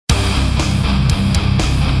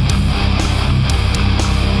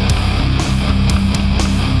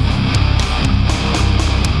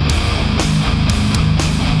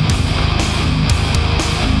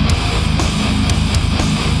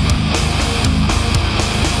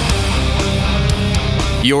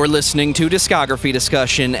You're listening to Discography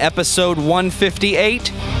Discussion, episode 158,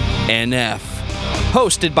 NF.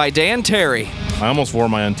 Hosted by Dan Terry. I almost wore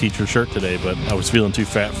my Unteacher shirt today, but I was feeling too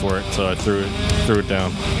fat for it, so I threw it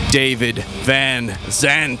down. David Van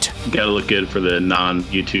Zandt. Gotta look good for the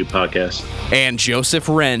non-YouTube podcast. And Joseph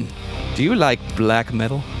Wren. Do you like black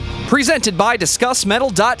metal? Presented by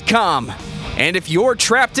DiscussMetal.com. And if you're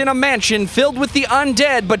trapped in a mansion filled with the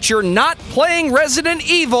undead, but you're not playing Resident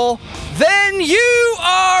Evil, then you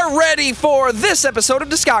are ready for this episode of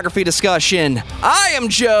Discography Discussion. I am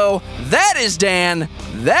Joe, that is Dan,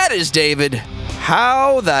 that is David.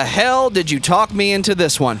 How the hell did you talk me into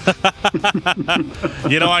this one?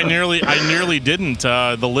 I nearly didn't.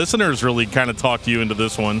 The listeners really kind of talked you into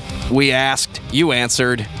this one. We asked, you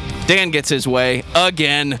answered. Dan gets his way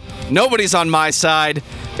again. Nobody's on my side.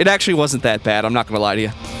 It actually wasn't that bad, I'm not going to lie to you.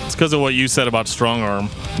 It's because of what you said about Strong Arm.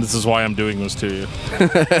 This is why I'm doing this to you.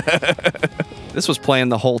 This was playing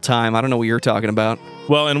the whole time. I don't know what you're talking about.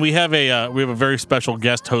 Well, and we have a very special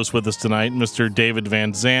guest host with us tonight, Mr. David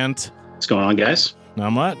Van Zandt. What's going on, guys?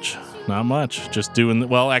 Not much. Just doing...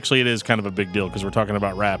 Well, actually, it is kind of a big deal because we're talking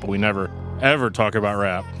about rap, but we never, ever talk about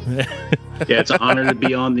rap. Yeah, it's an honor to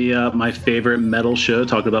be on the my favorite metal show,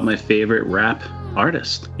 talking about my favorite rap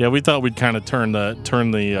artist. Yeah, we thought we'd kind of turn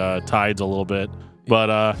the tides a little bit.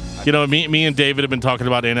 But, me and David have been talking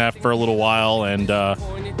about NF for a little while, and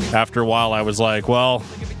after a while I was like, well,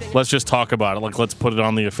 let's just talk about it. Like, let's put it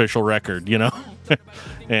on the official record, And,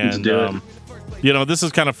 let's do it. This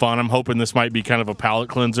is kind of fun. I'm hoping this might be kind of a palate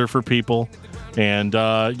cleanser for people. And,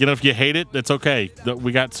 if you hate it, it's okay.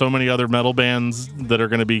 We got so many other metal bands that are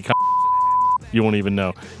going to be you won't even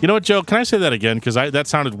know. You know what, Joe? Can I say that again? Because that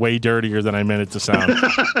sounded way dirtier than I meant it to sound.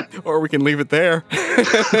 Or we can leave it there.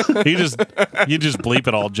 You just bleep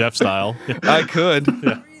it all, Jeff style. I could.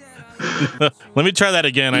 Yeah. Let me try that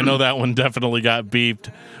again. I know that one definitely got beeped.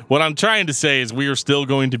 What I'm trying to say is we are still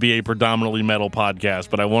going to be a predominantly metal podcast,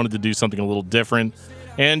 but I wanted to do something a little different.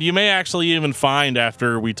 And you may actually even find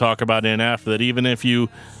after we talk about NF that even if you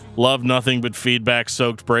love nothing but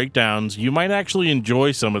feedback-soaked breakdowns, you might actually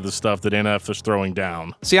enjoy some of the stuff that NF is throwing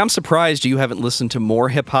down. See, I'm surprised you haven't listened to more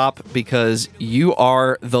hip-hop because you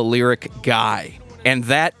are the lyric guy. And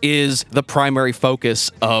that is the primary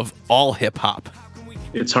focus of all hip-hop.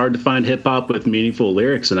 It's hard to find hip-hop with meaningful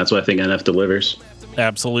lyrics, and that's what I think NF delivers.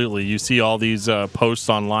 Absolutely. You see all these posts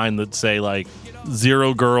online that say, like,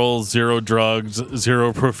 0 girls, 0 drugs,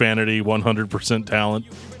 0 profanity, 100% talent.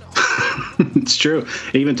 It's true.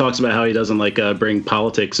 He even talks about how he doesn't bring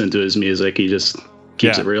politics into his music. He just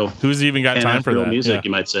keeps it real. Who's even got time for real that? Music,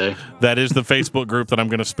 you might say. That is the Facebook group that I'm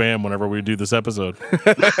going to spam whenever we do this episode.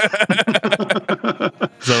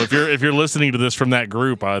 So if you're listening to this from that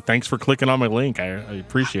group, thanks for clicking on my link. I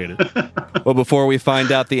appreciate it. Well, before we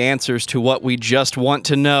find out the answers to what we just want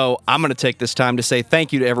to know, I'm going to take this time to say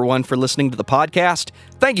thank you to everyone for listening to the podcast.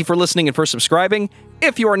 Thank you for listening and for subscribing.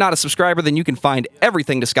 If you are not a subscriber, then you can find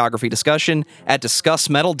everything Discography Discussion at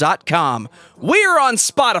DiscussMetal.com. We're on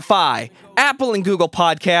Spotify, Apple and Google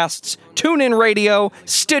Podcasts, TuneIn Radio,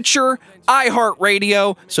 Stitcher,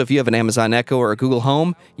 iHeartRadio. So if you have an Amazon Echo or a Google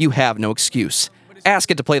Home, you have no excuse. Ask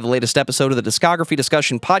it to play the latest episode of the Discography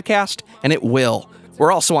Discussion podcast, and it will.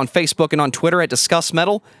 We're also on Facebook and on Twitter at Discuss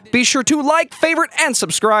Metal. Be sure to like, favorite, and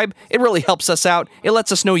subscribe. It really helps us out. It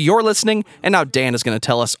lets us know you're listening. And now Dan is going to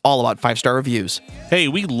tell us all about 5-star reviews. Hey,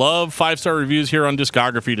 we love 5-star reviews here on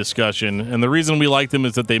Discography Discussion. And the reason we like them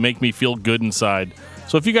is that they make me feel good inside.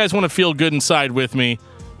 So if you guys want to feel good inside with me,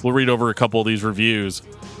 we'll read over a couple of these reviews.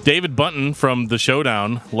 David Bunton from The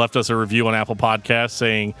Showdown left us a review on Apple Podcasts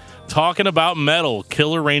saying, talking about metal,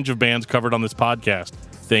 killer range of bands covered on this podcast.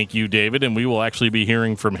 Thank you, David, and we will actually be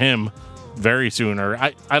hearing from him very soon. Or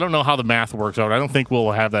I don't know how the math works out. I don't think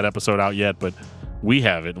we'll have that episode out yet, but we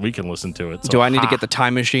have it. We can listen to it. So, do I need to get the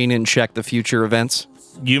time machine and check the future events?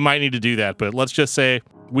 You might need to do that, but let's just say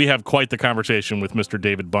we have quite the conversation with Mr.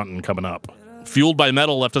 David Bunton coming up. Fueled by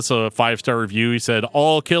Metal left us a 5-star review. He said,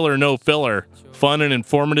 all killer, no filler. Fun and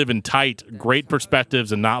informative and tight. Great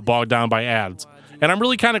perspectives and not bogged down by ads. And I'm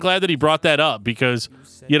really kind of glad that he brought that up because,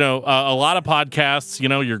 a lot of podcasts,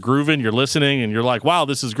 you're grooving, you're listening, and you're like, wow,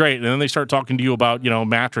 this is great. And then they start talking to you about,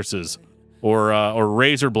 mattresses or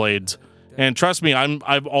razor blades. And trust me, I'm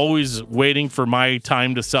always waiting for my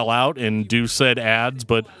time to sell out and do said ads.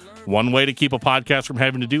 But one way to keep a podcast from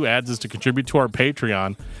having to do ads is to contribute to our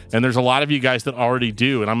Patreon. And there's a lot of you guys that already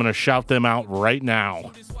do. And I'm going to shout them out right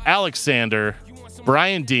now. Alexander,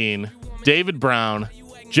 Brian Dean, David Brown,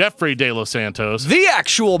 Jeffrey De Los Santos, The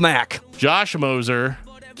Actual Mac, Josh Moser,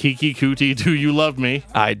 Kiki Kuti, Do You Love Me?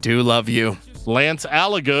 I Do Love You, Lance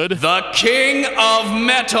Allagood, The King of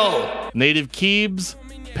Metal, Native Keebs,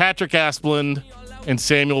 Patrick Asplund and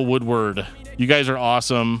Samuel Woodward. You guys are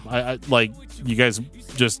awesome. I like you guys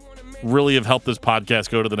just really have helped this podcast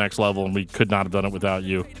go to the next level, and we could not have done it without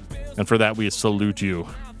you. And for that, we salute you.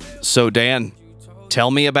 So, Dan,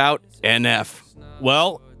 tell me about NF.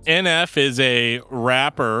 Well, NF is a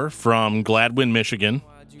rapper from Gladwin, Michigan.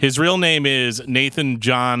 His real name is Nathan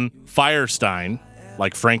John Firestein,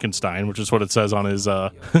 like Frankenstein, which is what it says on his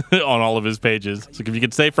on all of his pages. So if you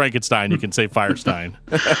can say Frankenstein, you can say Firestein.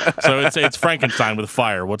 So it's Frankenstein with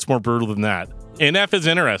fire. What's more brutal than that? NF is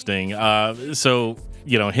interesting. So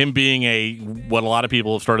him being what a lot of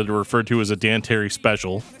people have started to refer to as a Dan Terry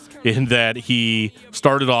special, in that he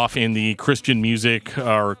started off in the Christian music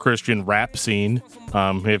or Christian rap scene.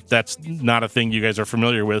 If that's not a thing you guys are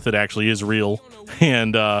familiar with, it actually is real,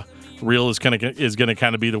 and real is going to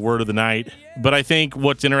kind of be the word of the night. But I think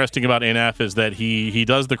what's interesting about NF is that he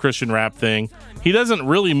does the Christian rap thing. He doesn't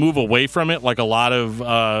really move away from it like a lot of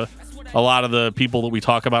the people that we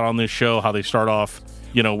talk about on this show, how they start off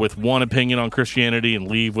with one opinion on Christianity and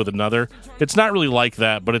leave with another. It's not really like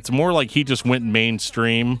that, but it's more like he just went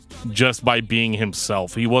mainstream just by being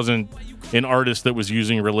himself. He wasn't an artist that was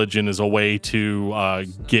using religion as a way to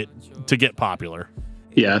get popular.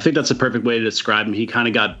 Yeah, I think that's a perfect way to describe him. He kind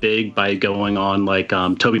of got big by going on, like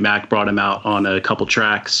Toby Mac brought him out on a couple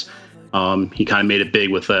tracks. He kind of made it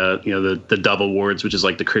big with the Dove Awards, which is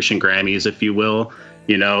like the Christian Grammys, if you will,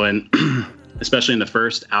 and especially in the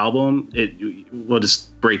first album, we'll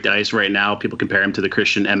just break the ice right now. People compare him to the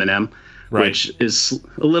Christian Eminem, right, which is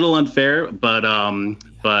a little unfair, but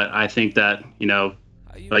I think that,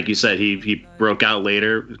 like you said, he broke out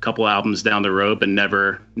later, a couple albums down the road, but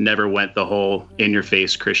never went the whole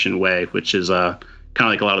in-your-face Christian way, which is kind of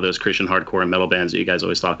like a lot of those Christian hardcore and metal bands that you guys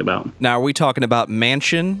always talk about. Now, are we talking about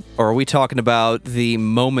Mansion, or are we talking about the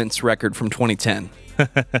Moments record from 2010?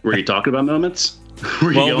 Were you talking about Moments?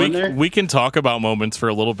 We can talk about Moments for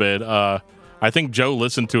a little bit. I think Joe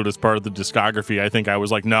listened to it as part of the discography. I think I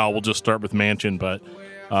was like, no, we'll just start with Mansion. But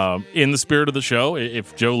in the spirit of the show,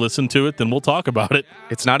 if Joe listened to it, then we'll talk about it.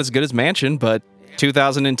 It's not as good as Mansion, but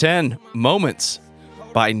 2010 Moments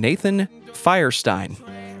by Nathan Firestein.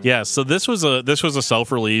 Yeah, so this was a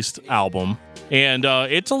self-released album, and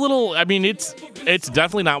it's a little. I mean, it's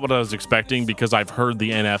definitely not what I was expecting, because I've heard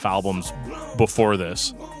the NF albums before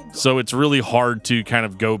this. So it's really hard to kind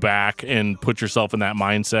of go back and put yourself in that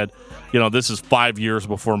mindset. This is 5 years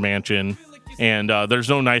before Mansion, and there's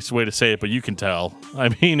no nice way to say it, but you can tell. I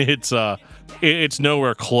mean, it's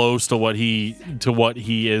nowhere close to what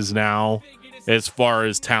he is now as far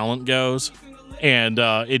as talent goes. And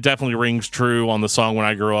it definitely rings true on the song When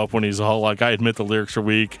I Grow Up, when he's all like, I admit the lyrics are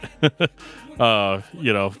weak, but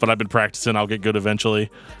I've been practicing, I'll get good eventually.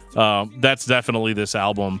 That's definitely this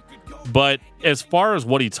album. But as far as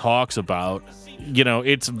what he talks about,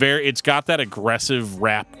 it's got that aggressive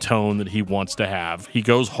rap tone that he wants to have. He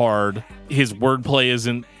goes hard. His wordplay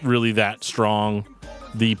isn't really that strong.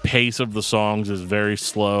 The pace of the songs is very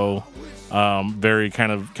slow, very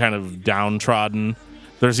kind of downtrodden.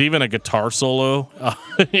 There's even a guitar solo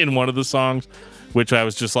in one of the songs, which I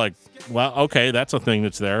was just like, well, okay, that's a thing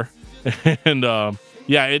that's there. And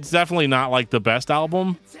yeah, it's definitely not like the best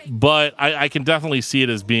album, but I can definitely see it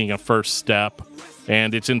as being a first step.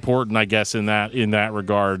 And it's important, I guess, in that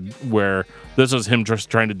regard, where this is him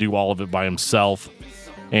just trying to do all of it by himself.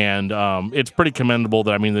 And it's pretty commendable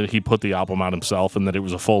that he put the album out himself, and that it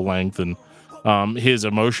was a full length. And his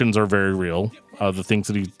emotions are very real. The things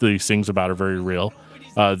that he sings about are very real.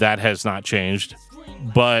 That has not changed,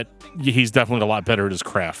 but he's definitely a lot better at his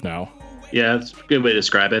craft now. Yeah, that's a good way to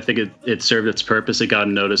describe it. I think it served its purpose. It got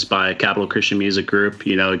him noticed by Capital Christian Music Group.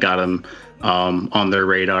 It got him on their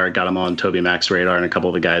radar, got him on Toby Mac's radar, and a couple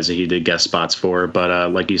of the guys that he did guest spots for.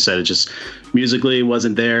 But like you said, it just musically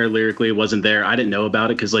wasn't there, lyrically it wasn't there. I didn't know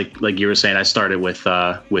about it because, like you were saying, I started with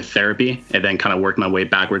Therapy, and then kind of worked my way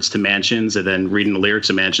backwards to Mansions, and then reading the lyrics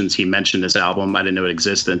of Mansions, he mentioned this album. I didn't know it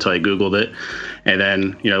existed until I Googled it, and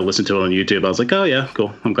then listened to it on YouTube. I was like, oh yeah,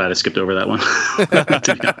 cool. I'm glad I skipped over that one.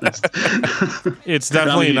 To be honest, it's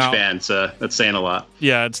definitely I'm a huge not fan, so that's saying a lot.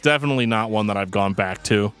 Yeah, it's definitely not one that I've gone back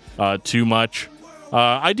to too much.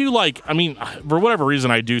 I do like, for whatever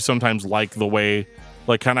reason, I do sometimes like the way,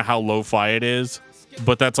 like kind of how lo-fi it is,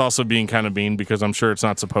 but that's also being kind of mean, because I'm sure it's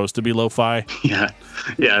not supposed to be lo-fi. Yeah,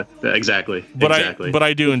 exactly. But exactly.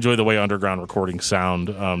 I do enjoy the way underground recordings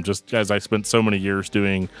sound, just as I spent so many years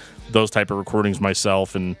doing those type of recordings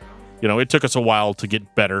myself, and it took us a while to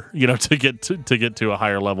get better, to get to a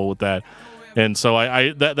higher level with that. And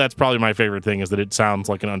so that's probably my favorite thing, is that it sounds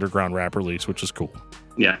like an underground rap release, which is cool.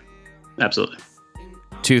 Yeah, absolutely.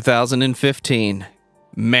 2015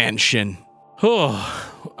 Mansion.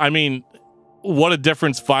 Oh, I mean, what a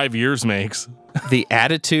difference 5 years makes. The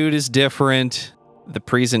attitude is different. The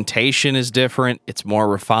presentation is different. It's more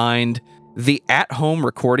refined. The at-home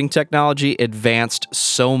recording technology advanced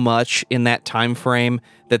so much in that time frame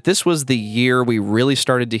that this was the year we really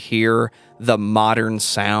started to hear the modern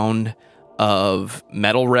sound of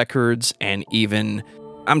metal records, and even,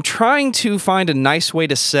 I'm trying to find a nice way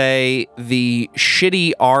to say, the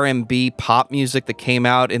shitty R&B pop music that came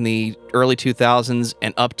out in the early 2000s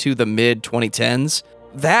and up to the mid-2010s.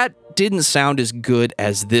 That didn't sound as good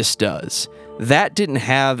as this does. That didn't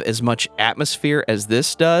have as much atmosphere as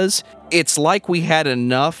this does. It's like we had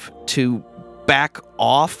enough to back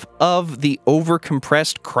off of the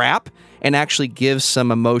over-compressed crap and actually give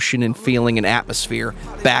some emotion and feeling and atmosphere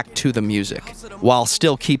back to the music, while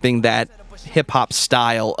still keeping that hip-hop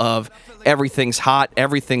style of everything's hot,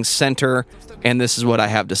 everything's center, and this is what I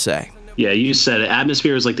have to say. Yeah, you said it.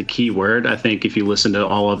 Atmosphere is like the key word. I think if you listen to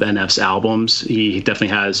all of NF's albums, he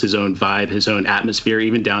definitely has his own vibe, his own atmosphere,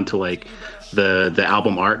 even down to like the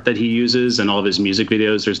album art that he uses and all of his music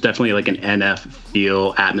videos. There's definitely like an NF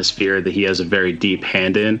feel, atmosphere that he has a very deep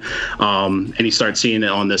hand in. And you start seeing it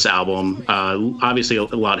on this album. Obviously a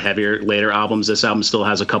lot heavier later albums. This album still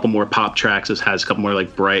has a couple more pop tracks. This has a couple more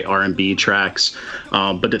like bright R&B tracks.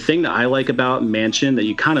 But the thing that I like about Mansion that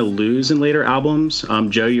you kind of lose in later albums,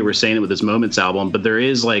 Joe, you were saying it with his Moments album, but there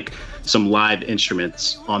is like some live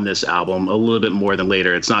instruments on this album a little bit more than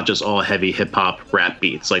later. It's not just all heavy hip hop rap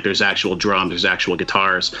beats. Like there's actual drums, there's actual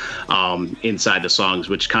guitars inside the songs,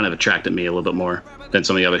 which kind of attracted me a little bit more than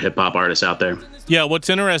some of the other hip hop artists out there. Yeah, what's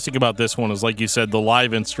interesting about this one is, like you said, the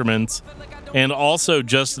live instruments, and also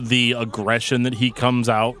just the aggression that he comes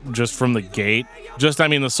out just from the gate. Just, I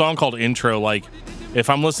mean, the song called Intro, like, if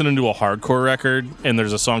I'm listening to a hardcore record and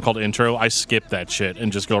there's a song called Intro, I skip that shit and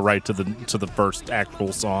just go right to the first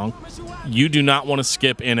actual song. You do not want to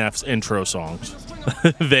skip NF's intro songs.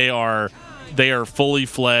 They are fully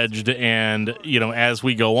fledged, and you know, as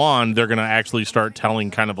we go on, they're going to actually start telling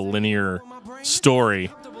kind of a linear story.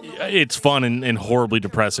 It's fun and horribly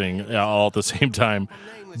depressing all at the same time.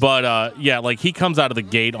 But yeah, like he comes out of the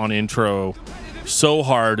gate on Intro so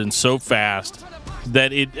hard and so fast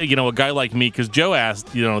that it, you know, a guy like me, because Joe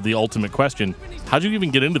asked, you know, the ultimate question: how'd you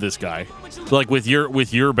even get into this guy? Like with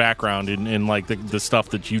your background and like the stuff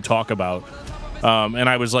that you talk about. And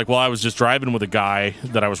I was like, well, I was just driving with a guy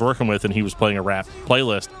that I was working with, and he was playing a rap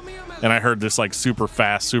playlist, and I heard this like super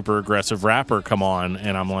fast, super aggressive rapper come on,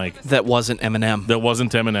 and I'm like, that wasn't Eminem. That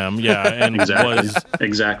wasn't Eminem, yeah, and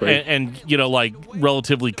exactly, and you know, like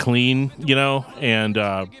relatively clean, you know, and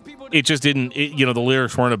it just didn't, you know, the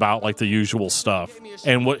lyrics weren't about like the usual stuff,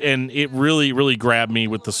 and it really grabbed me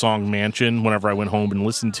with the song Mansion. Whenever I went home and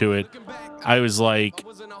listened to it, I was like,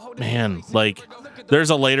 man, like there's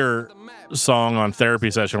a later song on Therapy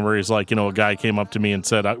Session where he's like, you know, a guy came up to me and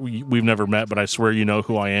said, we've never met, but I swear you know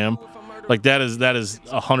who I am. Like that is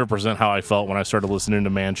 100% how I felt when I started listening to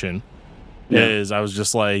Mansion. Yeah. Is I was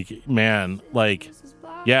just like, man, like,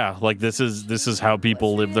 yeah, like this is how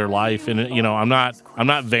people live their life. And you know, I'm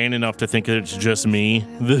not vain enough to think that it's just me,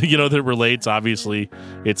 you know, that relates. Obviously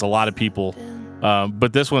it's a lot of people,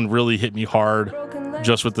 but this one really hit me hard,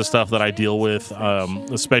 just with the stuff that I deal with,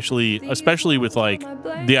 especially with like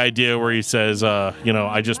the idea where he says, you know,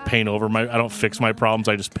 I don't fix my problems,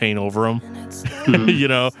 I just paint over them. Mm-hmm. You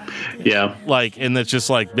know, yeah, like, and that's just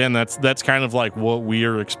like, man, that's kind of like what we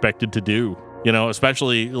are expected to do, you know,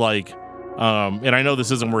 especially like, and I know this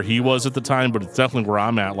isn't where he was at the time, but it's definitely where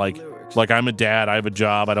I'm at. Like I'm a dad, I have a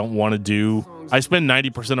job, I spend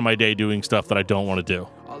 90% of my day doing stuff that I don't want to do.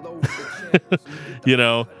 You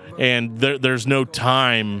know, and there's no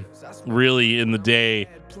time really in the day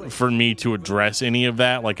for me to address any of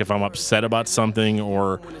that. Like if I'm upset about something,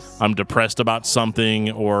 or I'm depressed about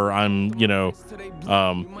something, or I'm, you know,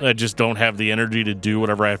 I just don't have the energy to do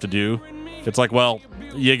whatever I have to do. It's like, well,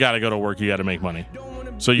 you got to go to work, you got to make money.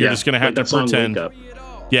 So you're just going to have to pretend.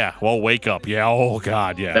 Yeah, well, Wake Up. Yeah, oh,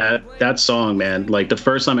 God, yeah. That song, man, like the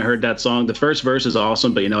first time I heard that song, the first verse is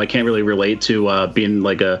awesome, but, you know, I can't really relate to being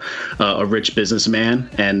like a rich businessman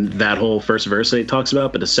and that whole first verse that he talks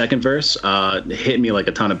about. But the second verse hit me like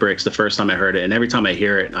a ton of bricks the first time I heard it. And every time I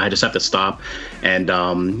hear it, I just have to stop and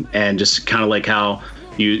just kind of like how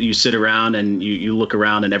you sit around and you look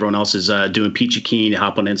around and everyone else is doing peachy keen. You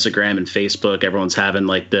hop on Instagram and Facebook. Everyone's having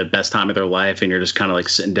like the best time of their life, and you're just kind of like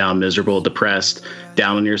sitting down, miserable, depressed,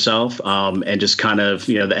 down on yourself. And just kind of,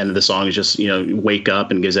 you know, the end of the song is just, you know, wake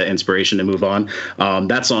up and gives that inspiration to move on.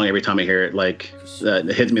 That song, every time I hear it, like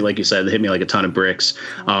it hits me, like you said, it hit me like a ton of bricks.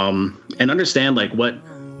 And understand like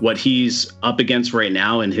what he's up against right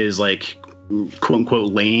now in his like quote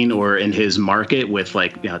unquote lane or in his market with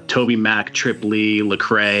like Toby Mac, Trip Lee,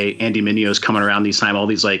 Lecrae, Andy Mineo's coming around these time, all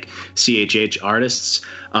these like CHH artists.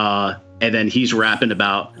 And then he's rapping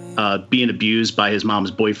about being abused by his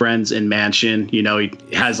mom's boyfriends in Mansion. He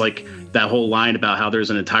has like that whole line about how there's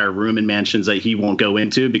an entire room in Mansions that he won't go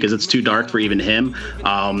into because it's too dark for even him.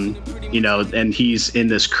 And he's in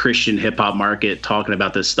this Christian hip hop market talking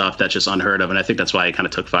about this stuff that's just unheard of. And I think that's why it kind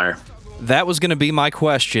of took fire. That was going to be my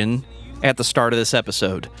question at the start of this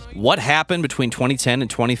episode. What happened between 2010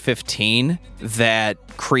 and 2015 that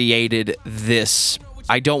created this,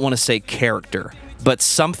 I don't want to say character, but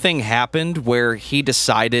something happened where he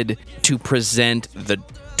decided to present the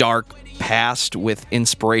dark past with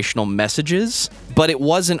inspirational messages, but it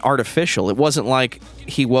wasn't artificial. It wasn't like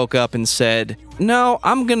he woke up and said, no,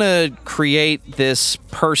 I'm going to create this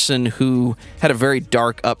person who had a very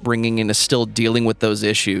dark upbringing and is still dealing with those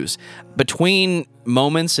issues. Between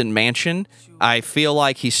Moments and Mansion, I feel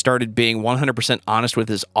like he started being 100% honest with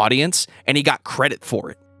his audience, and he got credit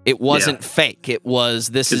for it. It wasn't fake. It was,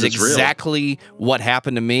 this is exactly what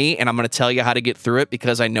happened to me, and I'm going to tell you how to get through it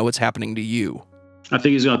because I know it's happening to you. I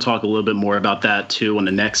think he's going to talk a little bit more about that too on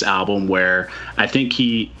the next album, where I think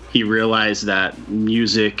he realized that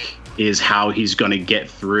music is how he's going to get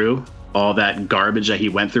through all that garbage that he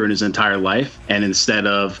went through in his entire life. And instead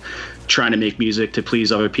of trying to make music to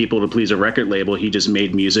please other people, to please a record label, he just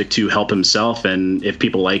made music to help himself. And if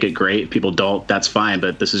people like it, great. If people don't, that's fine.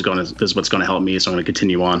 But this is what's going to help me, so I'm going to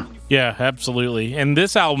continue on. Yeah, absolutely. And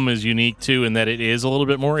this album is unique too in that it is a little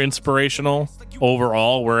bit more inspirational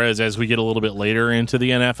overall, whereas as we get a little bit later into the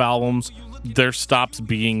NF albums, there stops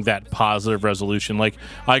being that positive resolution. Like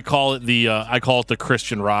I call it the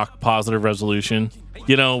Christian rock positive resolution.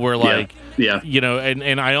 Where like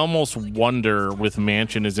and I almost wonder with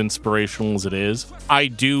Mansion, as inspirational as it is, I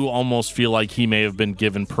do almost feel like he may have been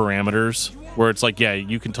given parameters where it's like, yeah,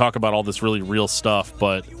 you can talk about all this really real stuff,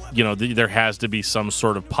 but there has to be some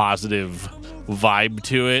sort of positive vibe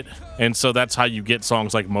to it. And so that's how you get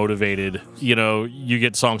songs like Motivated. You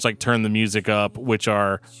get songs like Turn the Music Up, which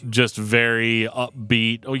are just very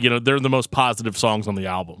upbeat. They're the most positive songs on the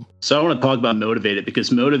album. So I want to talk about Motivated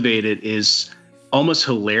because Motivated is almost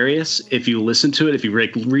hilarious if you listen to it, if you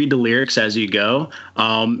read the lyrics as you go.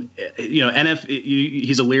 NF,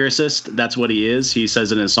 he's a lyricist. That's what he is. He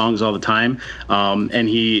says it in his songs all the time. And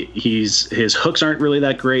his hooks aren't really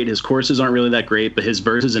that great. His choruses aren't really that great, but his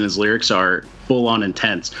verses and his lyrics are full on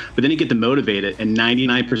intense. But then you get to Motivate It, and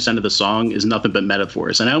 99% of the song is nothing but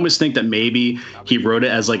metaphors. And I almost think that maybe he wrote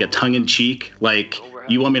it as like a tongue in cheek, like,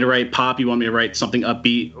 you want me to write pop? You want me to write something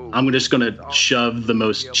upbeat? I'm just going to shove the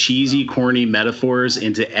most cheesy, corny metaphors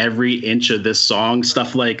into every inch of this song.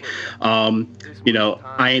 Stuff like, I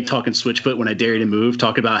ain't talking Switchfoot when I dare you to move.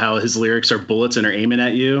 Talk about how his lyrics are bullets and are aiming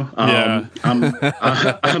at you.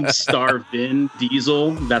 I'm Star Vin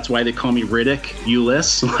Diesel. That's why they call me Riddick.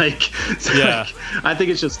 Ulyss. I think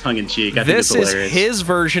it's just tongue in cheek. I think it's hilarious. This is his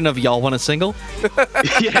version of Y'all Want a Single?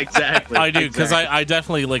 Yeah, exactly. I do, because I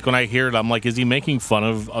definitely, like, when I hear it, I'm like, is he making fun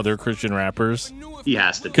of other Christian rappers? He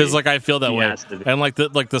has to be. Because I feel that way. And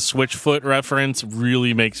the Switchfoot reference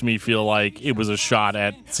really makes me feel like it was a shot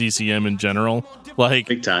at CCM in general.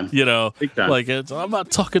 Big time. Big time. I'm not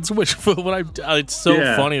talking Switchfoot when it's so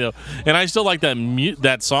funny though. And I still like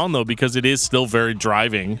that song though, because it is still very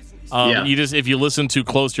driving. If you listen too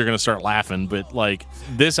close, you're going to start laughing. But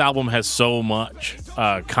this album has so much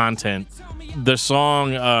content. The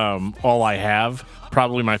song All I Have,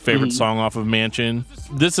 probably my favorite song off of Mansion.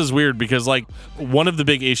 This is weird because one of the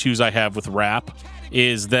big issues I have with rap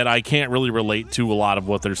is that I can't really relate to a lot of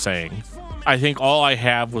what they're saying. I think All I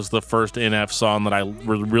Have was the first NF song that I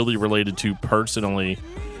really related to personally,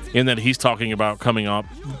 in that he's talking about coming up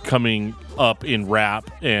in rap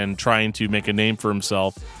and trying to make a name for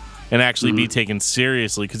himself and actually be taken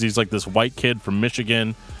seriously, because he's like this white kid from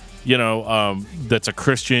Michigan, that's a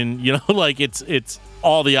Christian, it's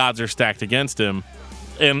all the odds are stacked against him.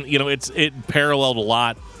 And, it paralleled a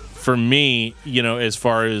lot for me, as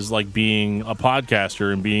far as being a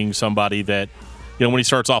podcaster and being somebody that, when he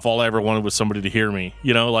starts off, all I ever wanted was somebody to hear me,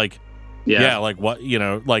 that's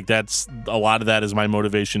a lot of that is my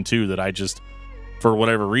motivation too, that I just, for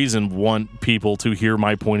whatever reason, want people to hear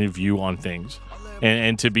my point of view on things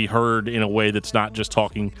and to be heard in a way that's not just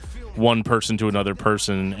talking one person to another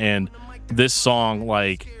person. And this song,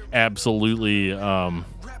 absolutely,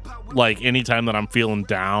 anytime that I'm feeling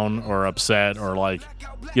down or upset or what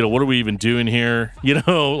are we even doing here?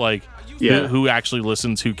 Who actually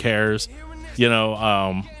listens, who cares?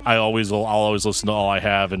 I'll always listen to All I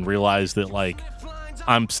Have and realize that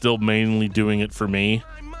I'm still mainly doing it for me.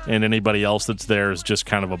 and anybody else that's there is just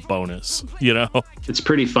kind of a bonus, you know? It's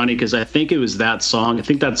pretty funny because I think it was that song. I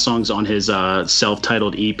think that song's on his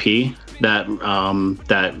self-titled EP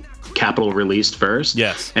that Capitol released first.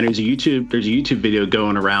 Yes. And there's a YouTube video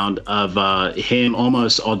going around of him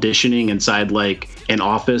almost auditioning inside like an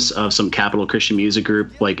office of some Capitol Christian Music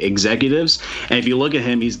Group like executives. And if you look at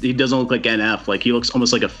him, he doesn't look like NF. Like he looks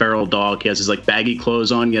almost like a feral dog. He has his like baggy clothes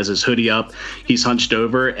on. He has his hoodie up. He's hunched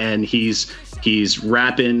over and he's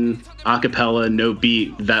rapping a cappella, no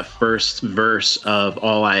beat, that first verse of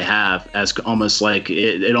All I Have, as almost like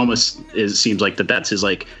it almost seems like that's his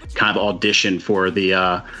like kind of audition for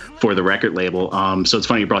the record label. So it's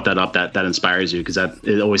funny you brought that up. That inspires you because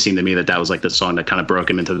it always seemed to me that was like the song that kind of broke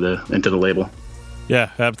him into the label.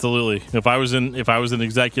 Yeah, absolutely. If I was an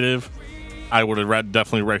executive, I would have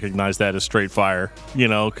definitely recognized that as straight fire, you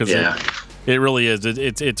know, because it really is.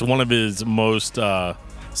 It's one of his most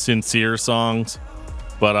sincere songs.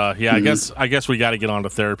 But I guess we got to get on to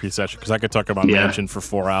Therapy Session because I could talk about Mansion for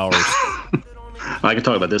 4 hours. I could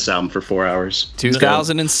talk about this album for 4 hours.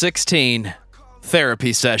 2016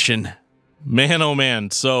 Therapy Session. Man, oh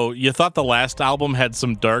man. So you thought the last album had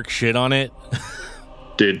some dark shit on it?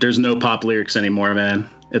 Dude, there's no pop lyrics anymore, man.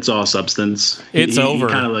 It's all substance. It's over.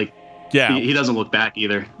 Kind of like, he doesn't look back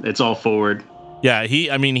either. It's all forward. Yeah,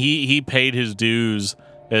 he paid his dues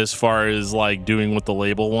as far as like doing what the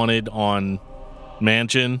label wanted on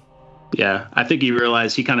Mansion. Yeah, I think he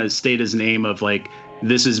realized he kind of stayed his name of like,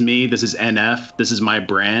 this is me, this is NF, this is my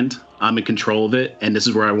brand, I'm in control of it, and this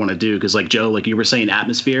is where I want to do. Because like Joe, like you were saying,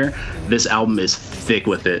 Atmosphere, this album is thick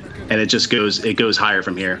with it, and it just goes higher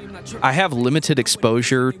from here. I have limited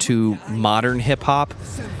exposure to modern hip hop,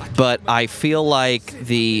 but I feel like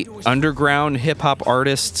the underground hip hop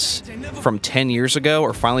artists from 10 years ago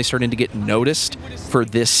are finally starting to get noticed for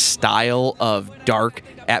this style of dark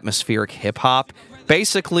atmospheric hip hop.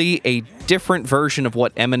 Basically a different version of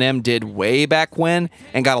what Eminem did way back when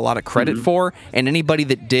and got a lot of credit for. And anybody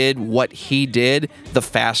that did what he did, the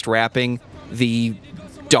fast rapping, the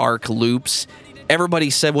dark loops, everybody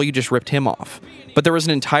said, well, you just ripped him off. But there was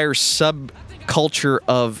an entire subculture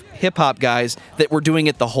of hip hop guys that were doing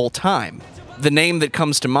it the whole time. The name that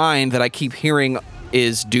comes to mind that I keep hearing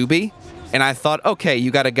is Doobie. And I thought, okay, you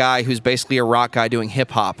got a guy who's basically a rock guy doing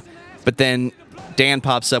hip hop. But then Dan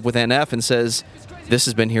pops up with NF and says, this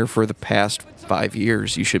has been here for the past 5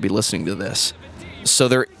 years. You should be listening to this. So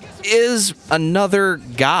there is another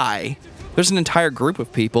guy. There's an entire group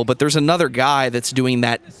of people, but there's another guy that's doing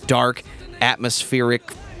that dark, atmospheric,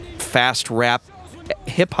 fast rap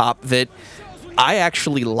hip-hop that I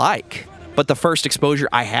actually like. But the first exposure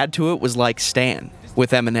I had to it was like Stan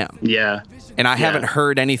with Eminem. Yeah. And I haven't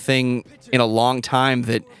heard anything in a long time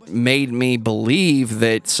that made me believe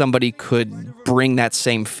that somebody could bring that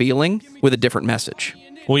same feeling with a different message.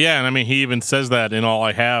 Well, yeah, and I mean, he even says that in All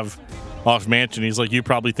I Have off Mansion. He's like, you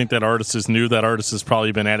probably think that artist is new. That artist has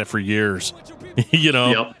probably been at it for years. You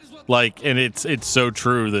know? Yep. Like, and it's so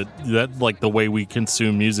true that like the way we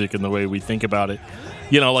consume music and the way we think about it.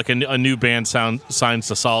 You know, like a new band signs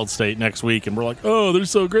to Solid State next week, and we're like, oh, they're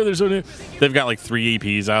so great, they're so new. They've got like 3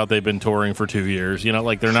 EPs out. They've been touring for 2 years. You know,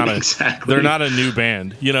 like they're not they're not a new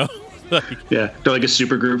band. You know, yeah, they're like a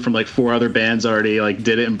super group from like 4 other bands already like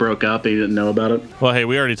did it and broke up, and you didn't know about it. Well, hey,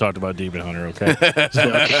 we already talked about Demon Hunter, okay?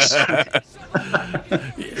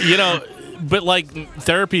 You know, but like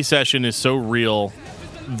Therapy Session is so real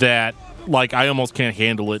that like I almost can't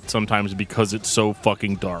handle it sometimes because it's so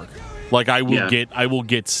fucking dark. Like I will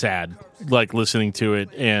get sad like listening to it,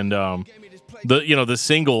 and the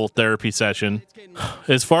single Therapy Session,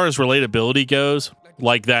 as far as relatability goes,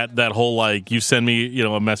 like that whole like you send me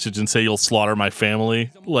a message and say you'll slaughter my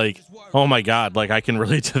family, like oh my god, like I can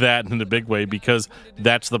relate to that in a big way because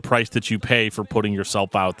that's the price that you pay for putting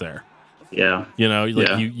yourself out there. Yeah,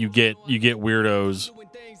 you get weirdos,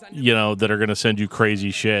 that are gonna send you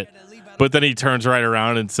crazy shit. But then he turns right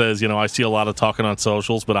around and says, I see a lot of talking on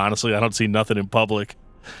socials, but honestly, I don't see nothing in public.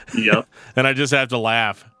 Yep. And I just have to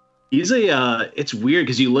laugh. He's it's weird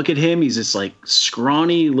because you look at him, he's this like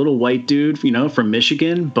scrawny little white dude, from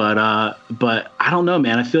Michigan. But I don't know,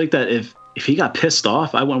 man. I feel like that if he got pissed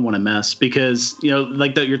off, I wouldn't want to mess because,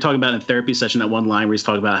 like that you're talking about in Therapy Session, that one line where he's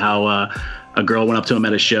talking about how a girl went up to him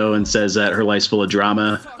at a show and says that her life's full of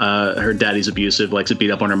drama. Her daddy's abusive, likes to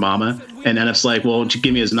beat up on her mama. And NF's like, well, don't you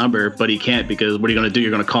give me his number? But he can't because what are you going to do?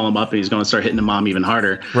 You're going to call him up and he's going to start hitting the mom even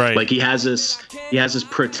harder. Right. Like he has this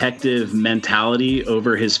protective mentality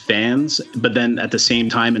over his fans. But then at the same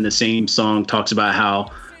time in the same song talks about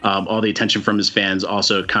how all the attention from his fans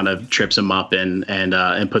also kind of trips him up and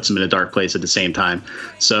puts him in a dark place at the same time.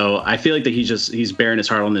 So I feel like that he's bearing his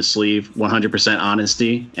heart on his sleeve, 100%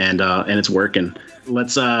 honesty, and it's working.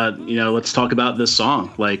 Let's talk about this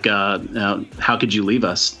song. Like, How Could You Leave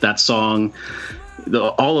Us? That song,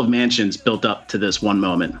 all of Mansion's built up to this one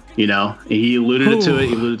moment. He alluded to it.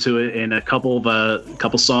 He alluded to it in a couple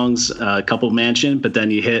songs, a couple of Mansion, but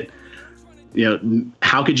then you hit,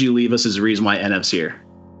 How Could You Leave Us is the reason why NF's here.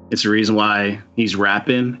 It's the reason why he's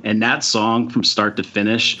rapping. And that song from start to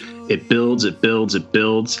finish, it builds, it builds, it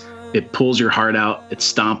builds. It pulls your heart out. It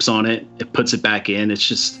stomps on it. It puts it back in. It's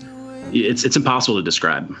just, it's impossible to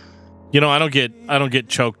describe. I don't get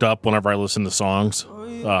choked up whenever I listen to songs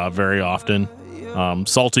very often.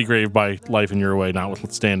 Salty Grave by Life in Your Way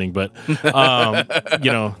notwithstanding, but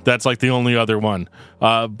that's like the only other one.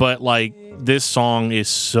 But like this song is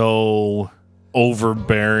so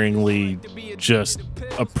overbearingly just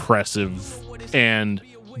oppressive,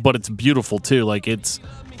 but it's beautiful too. Like it's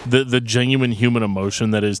the genuine human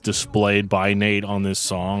emotion that is displayed by Nate on this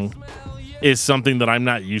song is something that I'm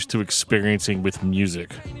not used to experiencing with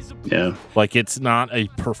music. Yeah. Like it's not a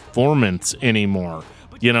performance anymore.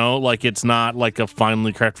 Like it's not like a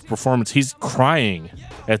finely crafted performance. He's crying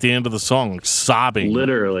at the end of the song, like sobbing.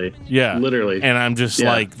 Literally. Yeah. Literally. And I'm just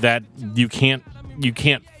like that. You can't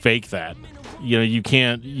fake that. You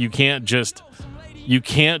can't just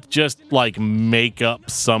like make up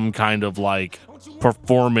some kind of like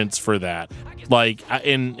performance for that. Like,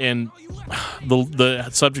 and the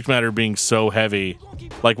subject matter being so heavy,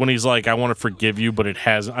 like when he's like, I want to forgive you, but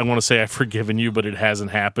I want to say I've forgiven you, but it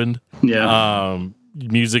hasn't happened. Yeah.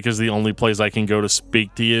 Music is the only place I can go to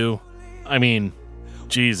speak to you. I mean,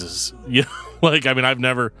 Jesus. I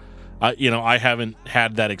haven't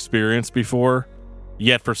had that experience before,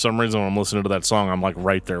 yet for some reason when I'm listening to that song, I'm like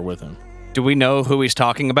right there with him. Do we know who he's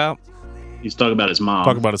talking about? He's talking about his mom.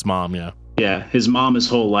 Talk about his mom, yeah. Yeah, his mom his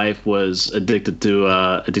whole life was addicted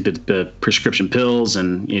to prescription pills,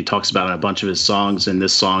 and he talks about it in a bunch of his songs, and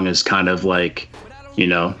this song is kind of like,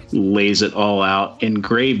 lays it all out in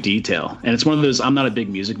grave detail. And it's one of those, I'm not a big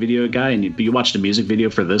music video guy, and you watch the music video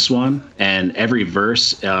for this one, and every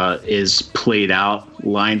verse is played out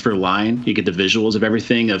line for line. You get the visuals of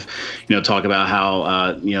everything of, talk about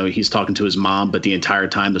how, he's talking to his mom, but the entire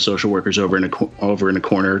time the social worker's over in a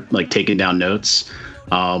corner, like taking down notes.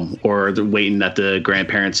 Or they're waiting at the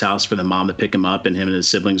grandparents' house for the mom to pick him up, and him and his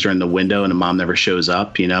siblings are in the window, and the mom never shows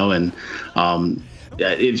up, and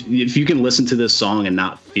if you can listen to this song and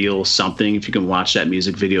not feel something, if you can watch that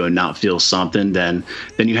music video and not feel something, then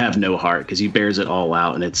you have no heart, because he bears it all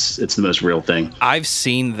out, and it's the most real thing. I've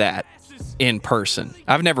seen that in person.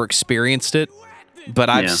 I've never experienced it, but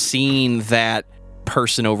I've seen that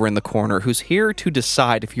person over in the corner who's here to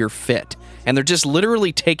decide if you're fit. And they're just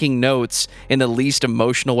literally taking notes in the least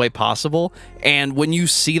emotional way possible. And when you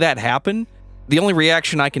see that happen, the only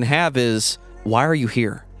reaction I can have is, why are you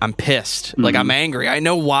here? I'm pissed. Like, I'm angry. I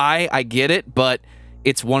know why. I get it. But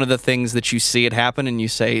it's one of the things that you see it happen and you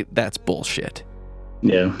say, that's bullshit.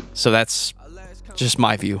 Yeah. So that's just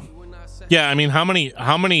my view. Yeah, I mean, how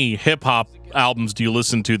many hip-hop albums do you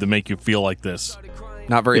listen to that make you feel like this?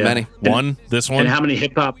 Not very many. This one. And how many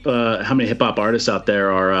hip hop artists out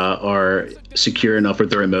there are secure enough with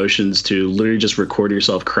their emotions to literally just record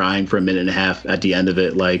yourself crying for a minute and a half at the end of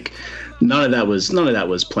it? Like, none of that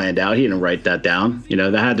was planned out. He didn't write that down.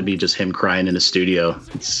 That had to be just him crying in the studio.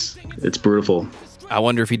 It's brutal. I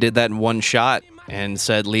wonder if he did that in one shot and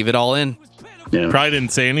said, leave it all in. Yeah. Probably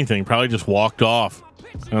didn't say anything. Probably just walked off.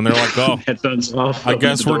 And they're like, "Oh, headphones off. I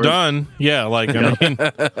guess we're done." Yeah, like I mean,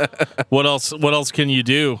 what else can you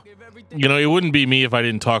do? It wouldn't be me if I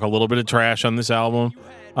didn't talk a little bit of trash on this album.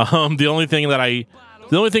 The only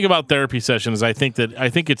thing about Therapy Session is I think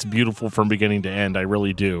it's beautiful from beginning to end. I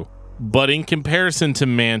really do. But in comparison to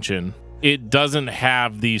Mansion, it doesn't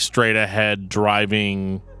have these straight ahead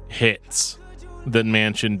driving hits that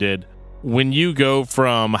Mansion did. When you go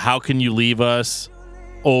from How Can You Leave Us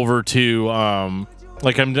over to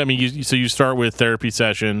you start with Therapy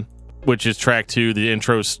Session, which is track 2. The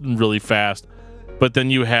intro's really fast, but then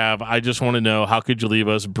you have I Just Want to Know, How Could You Leave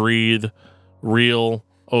Us, Breathe, Real,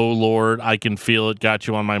 Oh Lord, I Can Feel It, Got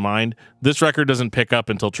You on My Mind. This record doesn't pick up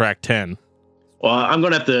until track 10. Well, I'm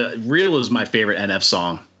gonna have to. Real is my favorite NF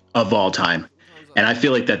song of all time, and I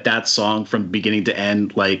feel like that song from beginning to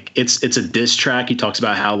end, like it's a diss track. He talks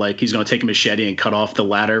about how like he's gonna take a machete and cut off the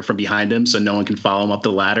ladder from behind him so no one can follow him up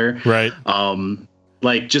the ladder. Right.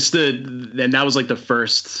 Like and that was like the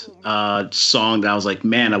first song that I was like,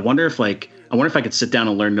 man, I wonder if like I wonder if I could sit down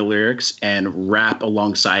and learn the lyrics and rap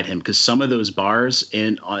alongside him, because some of those bars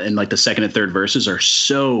in like the second and third verses are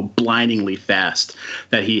so blindingly fast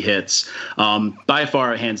that he hits. By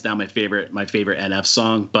far, hands down, my favorite NF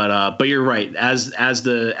song. But you're right. As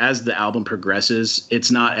the album progresses,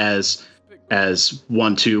 it's not as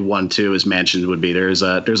 1-2-1-2 as Mansion would be. There's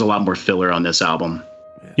a lot more filler on this album.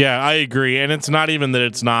 Yeah, I agree. And it's not even that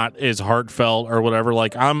it's not as heartfelt or whatever.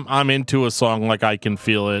 Like I'm into a song like I Can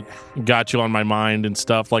Feel It, Got You on My Mind and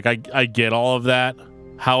stuff. Like I get all of that.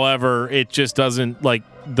 However, it just doesn't, like,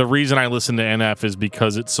 the reason I listen to NF is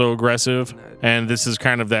because it's so aggressive. And this is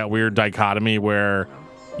kind of that weird dichotomy where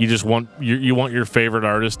you just want you want your favorite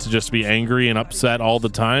artist to just be angry and upset all the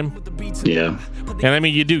time. Yeah. And I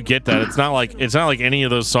mean, you do get that. It's not like any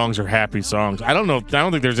of those songs are happy songs. I don't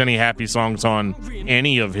think there's any happy songs on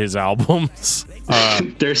any of his albums.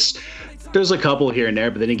 There's a couple here and there,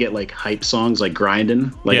 but then you get like hype songs like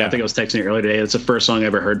Grindin'. Like, yeah. I think I was texting you earlier today. It's the first song I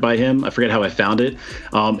ever heard by him. I forget how I found it.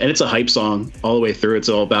 And it's a hype song all the way through. It's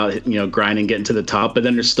all about, grinding, getting to the top. But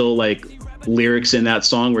then there's still like lyrics in that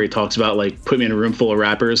song where he talks about like, put me in a room full of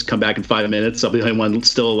rappers, come back in 5 minutes, I'll be the only one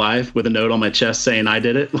still alive with a note on my chest saying I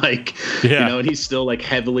did it. Like, yeah. And he's still like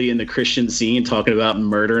heavily in the Christian scene, talking about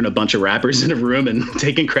murdering a bunch of rappers in a room and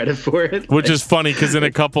taking credit for it. Which is funny because in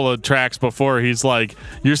a couple of tracks before, he's like,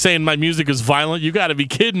 you're saying my music is violent? You got to be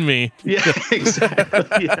kidding me. Yeah,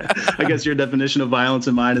 exactly. Yeah. I guess your definition of violence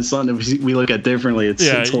and mine is something we look at differently. It's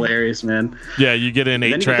hilarious, man. Yeah, you get in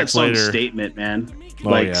 8 tracks later. Statement, man.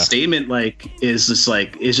 Yeah. Statement is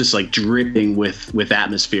just dripping with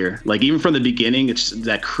atmosphere. Like, even from the beginning, it's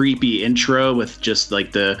that creepy intro with just like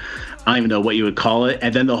I don't even know what you would call it,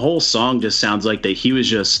 and then the whole song just sounds like that he was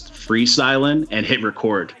just freestyling and hit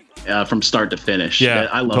record from start to finish. Yeah,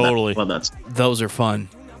 I love totally. that. I love that. Those are fun.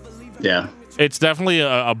 Yeah, it's definitely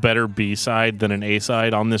a better B-side than an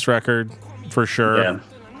A-side on this record, for sure. Yeah.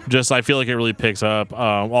 Just, I feel like it really picks up.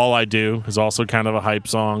 All I Do is also kind of a hype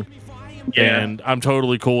song. Yeah. And I'm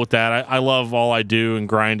totally cool with that. I love All I Do and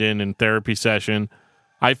Grindin' and Therapy Session.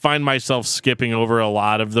 I find myself skipping over a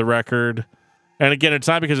lot of the record. And again, it's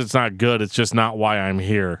not because it's not good. It's just not why I'm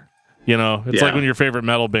here. It's like when your favorite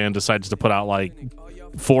metal band decides to put out like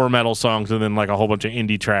 4 metal songs and then like a whole bunch of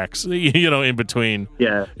indie tracks, in between.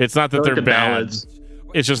 Yeah. It's not that they're the bad. Ballads.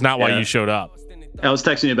 It's just not why you showed up. I was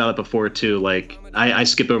texting you about it before too. Like, I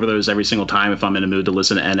skip over those every single time if I'm in a mood to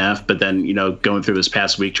listen to NF. But then, going through this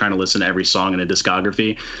past week trying to listen to every song in a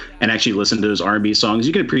discography and actually listen to those R&B songs,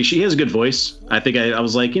 you can appreciate. He has a good voice. I think I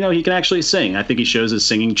was like, he can actually sing. I think he shows his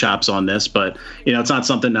singing chops on this. But it's not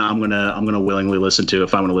something that I'm gonna willingly listen to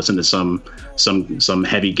if I want to listen to some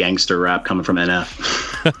heavy gangster rap coming from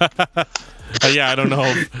NF. Yeah, I don't know.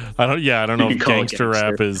 I don't know if gangster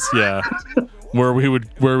rap is where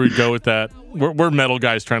we'd go with that. We're metal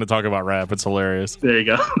guys trying to talk about rap. It's hilarious. There you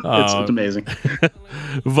go. It's amazing.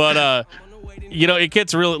 But it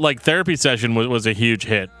gets really, like, Therapy Session was a huge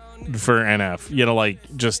hit for NF. Like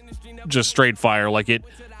just straight fire. Like it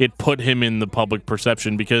put him in the public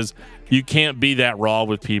perception because you can't be that raw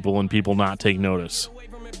with people and people not take notice.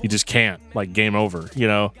 You just can't. Like, game over.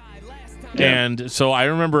 Yeah. And so I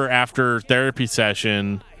remember after Therapy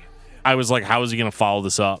Session, I was like, how is he going to follow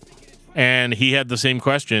this up? And he had the same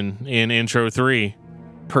question in Intro 3.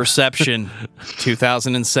 Perception,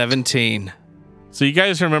 2017. So you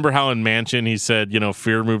guys remember how in Mansion he said,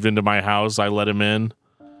 fear moved into my house, I let him in?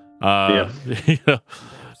 I've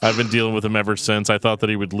been dealing with him ever since. I thought that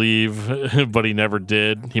he would leave, but he never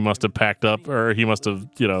did. He must have packed up, or he must have,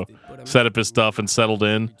 set up his stuff and settled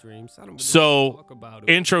in. So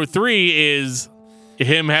Intro 3 is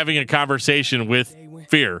him having a conversation with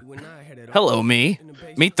Fear. Hello, me.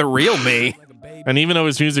 Meet the real me. And even though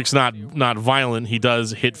his music's not violent, he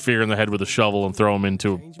does hit Fear in the head with a shovel and throw him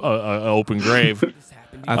into an open grave.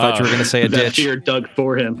 I thought you were going to say a ditch. Fear dug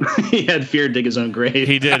for him. He had Fear dig his own grave.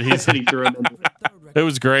 He did. He said he threw him into it. It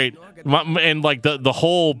was great. And like the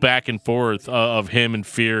whole back and forth of him and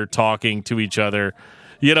Fear talking to each other,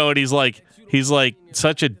 and he's like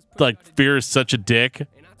such a, like, Fear is such a dick.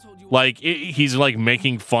 Like, he's like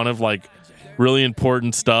making fun of like really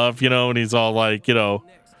important stuff, and he's all like, what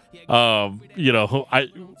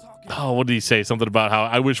did he say? Something about how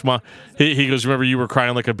I wish mom. He goes, remember you were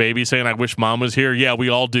crying like a baby, saying I wish mom was here. Yeah, we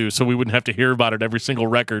all do, so we wouldn't have to hear about it every single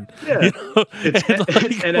record. Yeah,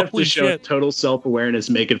 and have to show total self-awareness,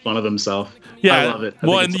 making fun of himself. Yeah, I love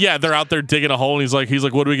it. They're out there digging a hole, and he's like,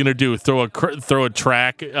 what are we gonna do? Throw a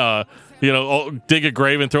track? Dig a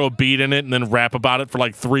grave and throw a beat in it, and then rap about it for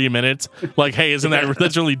like 3 minutes. Like, hey,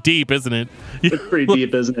 that's really deep, isn't it? It's pretty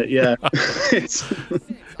deep, isn't it? Yeah.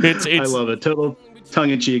 I love it. tongue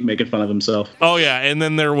in cheek, making fun of himself. Oh yeah, and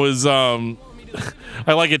then there was I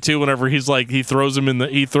like it too whenever he's like he throws him in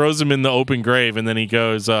the open grave, and then he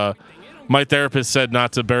goes, my therapist said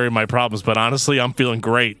not to bury my problems, but honestly, I'm feeling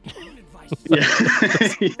great. Yeah.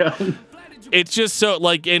 Yeah. It's just so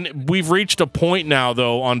like, and we've reached a point now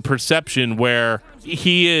though on Perception where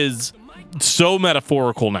he is so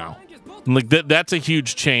metaphorical now. Like that's a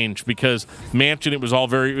huge change, because Mansion, it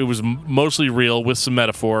was mostly real with some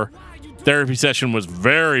metaphor. Therapy Session was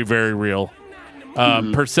very, very real.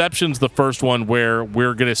 Perception's the first one where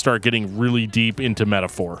we're going to start getting really deep into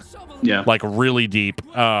metaphor. Yeah. Like really deep.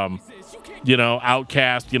 Outcast,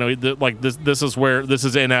 this is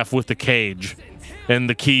NF with the cage and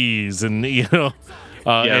the keys, and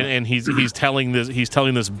and he's telling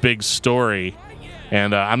this big story.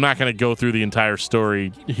 And I'm not going to go through the entire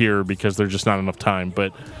story here because there's just not enough time.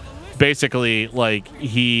 But basically, like,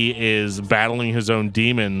 he is battling his own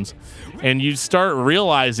demons. And you start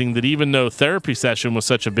realizing that even though Therapy Session was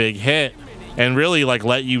such a big hit, and really, like,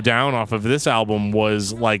 Let You Down off of this album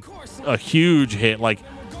was, like, a huge hit, like,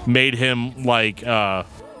 made him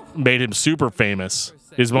super famous.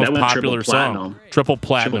 His most popular song. Triple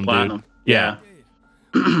platinum, dude. Yeah.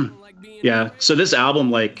 Yeah. So this album,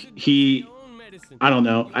 like, I don't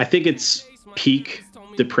know. I think it's peak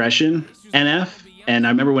depression NF. And I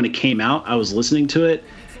remember when it came out, I was listening to it.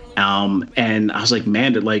 And I was like,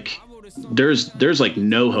 man, there's like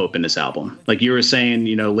no hope in this album. Like you were saying,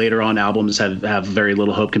 later on albums have very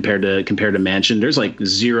little hope compared to Mansion. There's like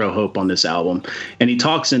zero hope on this album. And he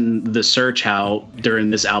talks in The Search how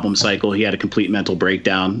during this album cycle, he had a complete mental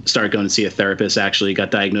breakdown, started going to see a therapist, actually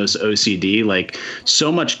got diagnosed OCD. Like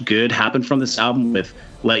so much good happened from this album with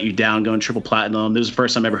Let You Down going triple platinum. This was the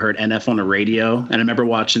first time I ever heard NF on the radio. And I remember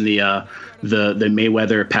watching the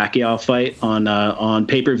Mayweather Pacquiao fight on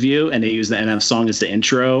pay-per-view, and they used the NF song as the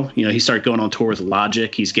intro. He started going on tour with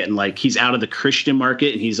Logic. He's getting he's out of the Christian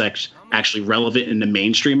market, and he's actually relevant in the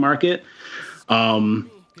mainstream market.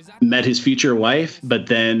 Met his future wife, but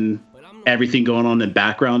then everything going on in the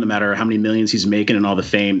background, no matter how many millions he's making and all the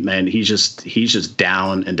fame, man, he's just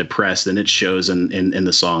down and depressed, and it shows in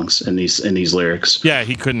the songs and these lyrics. Yeah,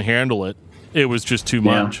 he couldn't handle it. It was just too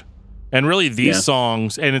much. Yeah. And really these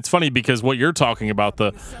songs, and it's funny because what you're talking about,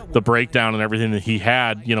 the breakdown and everything that he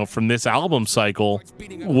had, from this album cycle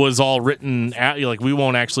was all written at, we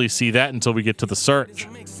won't actually see that until we get to The Search,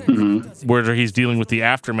 where he's dealing with the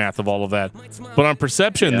aftermath of all of that. But on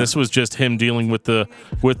Perception, this was just him dealing with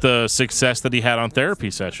the success that he had on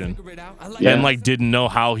Therapy Session, and didn't know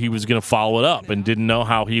how he was going to follow it up, and didn't know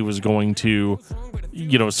how he was going to,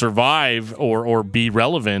 survive or be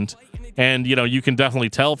relevant. And, you can definitely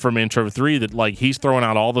tell from Intro 3 that, he's throwing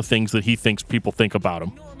out all the things that he thinks people think about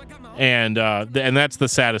him. And that's the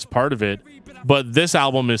saddest part of it. But this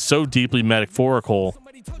album is so deeply metaphorical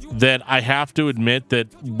that I have to admit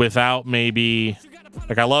that without maybe...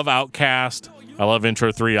 I love Outcast. I love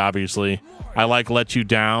Intro 3, obviously. I like Let You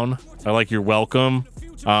Down. I like You're Welcome.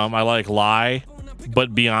 I like Lie.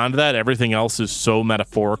 But beyond that, everything else is so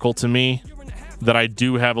metaphorical to me that I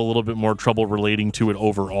do have a little bit more trouble relating to it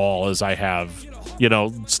overall as I have,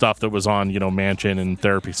 stuff that was on, Mansion and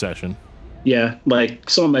Therapy Session. Yeah,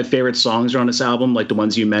 some of my favorite songs are on this album, like the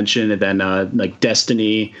ones you mentioned, and then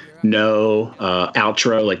Destiny, No,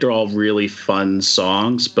 Outro, they're all really fun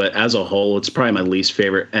songs, but as a whole, it's probably my least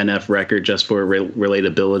favorite NF record just for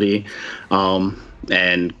relatability.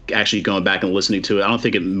 And actually going back and listening to it, I don't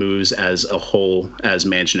think it moves as a whole as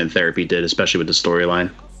Mansion and Therapy did, especially with the storyline.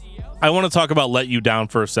 I want to talk about Let You Down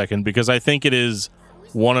for a second, because I think it is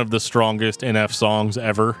one of the strongest NF songs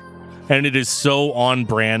ever. And it is so on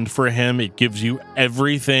brand for him. It gives you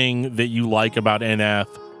everything that you like about NF,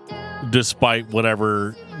 despite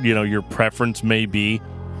whatever, your preference may be.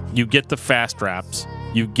 You get the fast raps.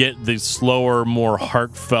 You get the slower, more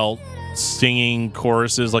heartfelt singing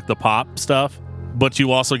choruses, like the pop stuff. But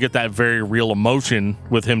you also get that very real emotion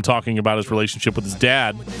with him talking about his relationship with his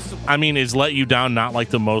dad. I mean, is Let You Down not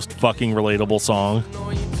the most fucking relatable song?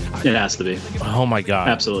 It has to be. Oh my God.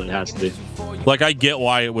 Absolutely, it has to be. I get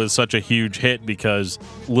why it was such a huge hit, because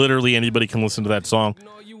literally anybody can listen to that song.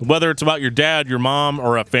 Whether it's about your dad, your mom,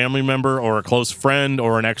 or a family member, or a close friend,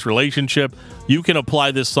 or an ex-relationship, you can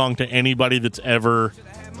apply this song to anybody that's ever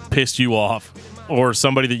pissed you off, or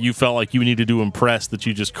somebody that you felt like you needed to impress that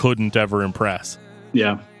you just couldn't ever impress.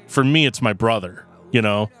 Yeah. For me, it's my brother,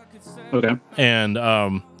 Okay. And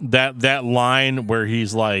that line where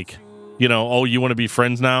he's like, oh, you want to be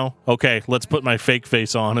friends now? Okay, let's put my fake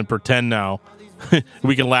face on and pretend now.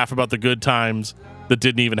 We can laugh about the good times that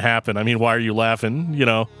didn't even happen. I mean, why are you laughing? He's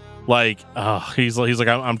like,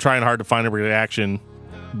 I'm trying hard to find a reaction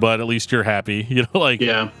but at least you're happy. You know, like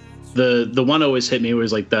Yeah. The one always hit me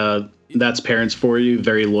was like that's parents for you,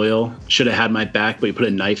 very loyal. Should have had my back, but you put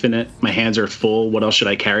a knife in it. My hands are full. What else should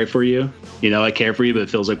I carry for you? You know, I care for you, but it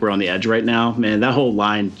feels like we're on the edge right now. Man, that whole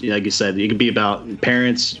line, like you said, it could be about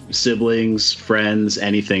parents, siblings, friends,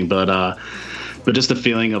 anything. But just the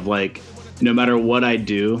feeling of like, no matter what I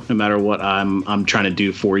do, no matter what I'm trying to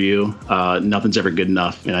do for you, nothing's ever good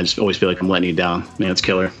enough. And I just always feel like I'm letting you down. Man, it's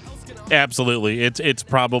killer. absolutely. It's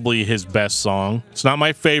probably his best song. It's not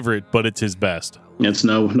my favorite, but it's his best. It's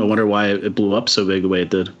no wonder why it blew up so big the way it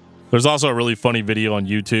did. There's also a really funny video on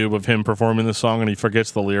YouTube of him performing the song and he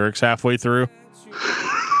forgets the lyrics halfway through.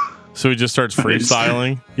 So he just starts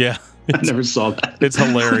freestyling. Yeah. I never saw that. It's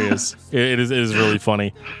hilarious. It is really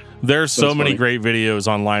funny. There's so That's many funny. great videos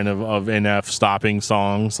online of NF stopping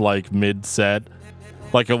songs like mid-set.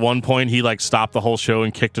 Like at one point he like stopped the whole show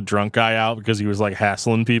and kicked a drunk guy out because he was like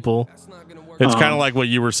hassling people. It's kind of like what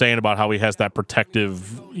you were saying about how he has that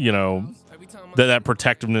protective, you know, that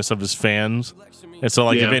protectiveness of his fans. And so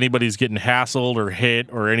like if Yeah. anybody's getting hassled or hit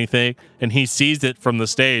or anything and he sees it from the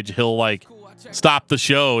stage, he'll like stop the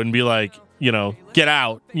show and be like, you know, get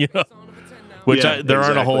out, you know. Which Yeah, there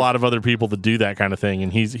aren't a whole exactly. lot of other people that do that kind of thing,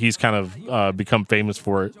 and he's kind of become famous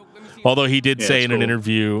for it. Although he did Yeah, say it's in an cool.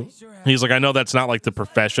 interview, he's like, I know that's not like the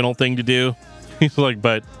professional thing to do. He's like,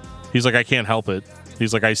 but he's like, I can't help it.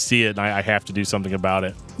 He's like, I see it, and I have to do something about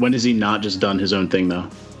it. When has he not just done his own thing though?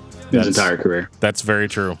 His entire career. That's very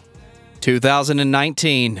true.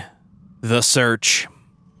 2019, The Search.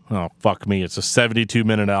 Oh, fuck me. It's a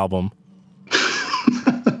 72-minute album.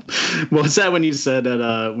 Well, it's that when you said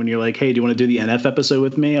that when you're like, hey, do you want to do the NF episode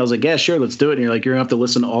with me? I was like, yeah, sure, let's do it. And you're like, you're gonna have to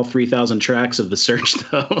listen to all 3,000 tracks of The Search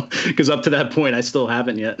though, because up to that point, I still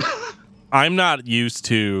haven't yet. I'm not used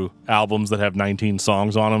to albums that have 19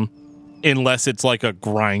 songs on them unless it's like a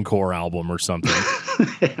grindcore album or something.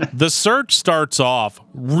 The Search starts off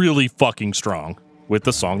really fucking strong with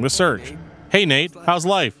the song The Search. Hey, Nate, how's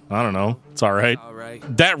life? I don't know. It's all right.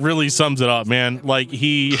 That really sums it up, man. Like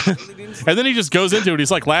he, and then he just goes into it.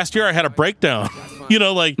 He's like, last year I had a breakdown. You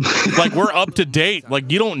know, like we're up to date.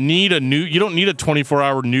 Like you don't need a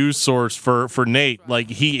 24-hour news source for Nate. Like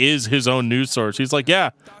he is his own news source. He's like,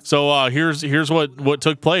 yeah. So here's what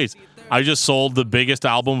took place. I just sold the biggest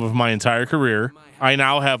album of my entire career. I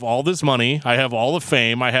now have all this money. I have all the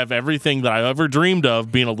fame. I have everything that I ever dreamed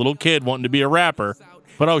of being a little kid wanting to be a rapper.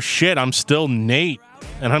 But oh shit, I'm still Nate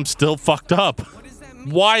and I'm still fucked up.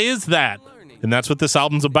 Why is that? And that's what this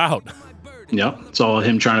album's about. Yep, it's all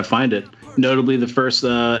him trying to find it. Notably, the first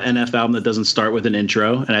NF album that doesn't start with an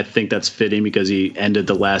intro, and I think that's fitting because he ended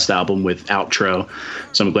the last album with outro.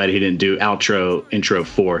 So I'm glad he didn't do outro, intro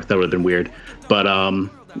 4. That would have been weird. But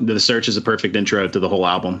The Search is a perfect intro to the whole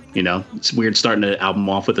album. You know, it's weird starting an album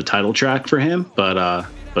off with a title track for him, but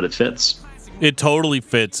it fits. It totally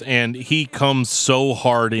fits, and he comes so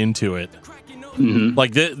hard into it. Mm-hmm.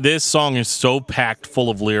 Like this song is so packed full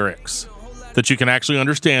of lyrics that you can actually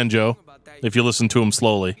understand, Joe, if you listen to him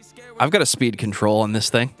slowly. I've got a speed control on this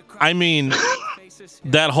thing. I mean,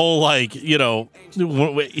 that whole, like, you know,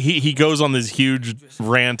 he goes on this huge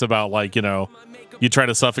rant about, like, you know, you try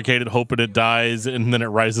to suffocate it, hoping it dies, and then it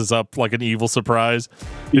rises up like an evil surprise.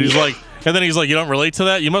 And he's like, and then he's like, you don't relate to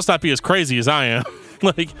that? You must not be as crazy as I am.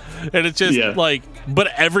 Like, and it's just like, but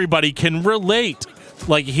everybody can relate.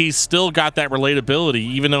 Like, he's still got that relatability,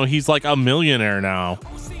 even though he's like a millionaire now.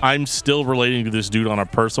 I'm still relating to this dude on a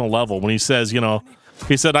personal level. When he says, you know,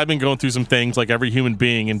 he said, I've been going through some things like every human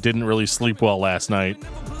being and didn't really sleep well last night.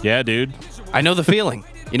 Yeah, dude. I know the feeling.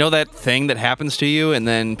 You know that thing that happens to you and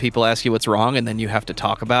then people ask you what's wrong and then you have to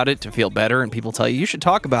talk about it to feel better and people tell you should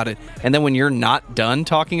talk about it. And then when you're not done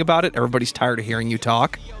talking about it, everybody's tired of hearing you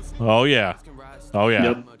talk. Oh, yeah. Oh, yeah.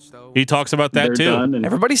 Yep. He talks about that, They're too. done, and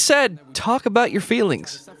Everybody said, talk about your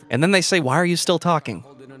feelings. And then they say, why are you still talking?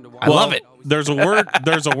 I love it. There's a word.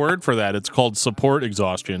 There's a word for that. It's called support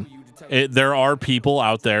exhaustion. There are people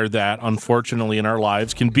out there that, unfortunately, in our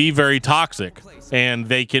lives, can be very toxic, and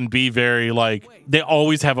they can be very like they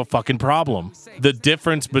always have a fucking problem. The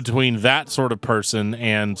difference between that sort of person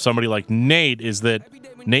and somebody like Nate is that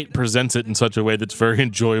Nate presents it in such a way that's very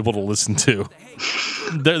enjoyable to listen to.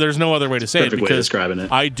 There's no other way to say it Perfect way of because describing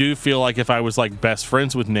it. I do feel like if I was like best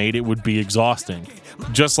friends with Nate, it would be exhausting.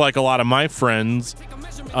 Just like a lot of my friends,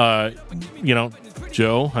 you know,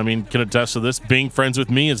 Joe, I mean, can attest to this. Being friends with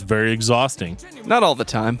me is very exhausting. Not all the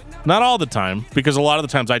time. Not all the time, because a lot of the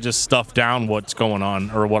times I just stuff down what's going on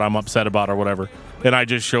or what I'm upset about or whatever, and I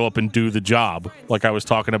just show up and do the job like I was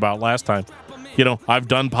talking about last time. You know, I've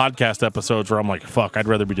done podcast episodes where I'm like, fuck, I'd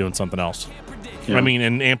rather be doing something else. You know? I mean,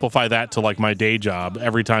 and amplify that to like my day job.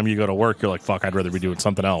 Every time you go to work, you're like, fuck, I'd rather be doing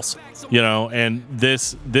something else, you know? And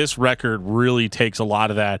this record really takes a lot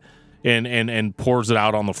of that and pours it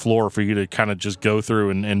out on the floor for you to kind of just go through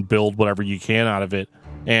and build whatever you can out of it.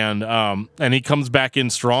 And he comes back in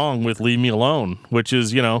strong with Leave Me Alone, which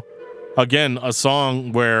is, you know, again, a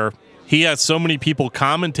song where he has so many people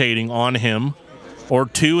commentating on him or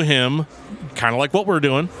to him, kind of like what we're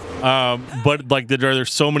doing. But like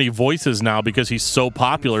there's so many voices now because he's so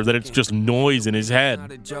popular that it's just noise in his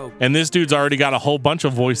head. And this dude's already got a whole bunch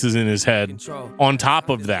of voices in his head on top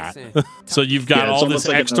of that. So you've got all this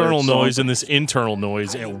like external noise and this internal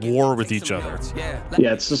noise at war with each other.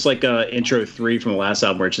 Yeah, it's just like intro 3 from the last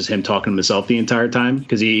album where it's just him talking to himself the entire time,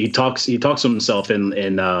 because he talks to himself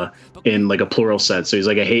in like a plural sense. So he's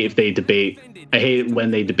like, I hate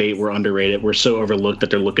when they debate we're underrated, we're so overlooked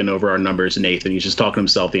that they're looking over our numbers. Nathan, he's just talking to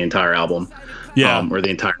himself the entire album, or the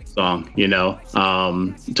entire song, you know.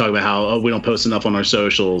 Talking about how we don't post enough on our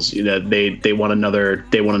socials, you know, they want another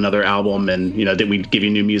album, and you know, did we give you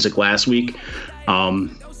new music last week?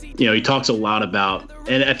 You know, he talks a lot about,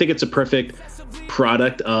 and I think it's a perfect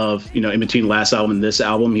product of, you know, in between last album and this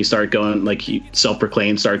album, he started going, like he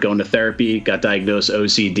self-proclaimed, started going to therapy, got diagnosed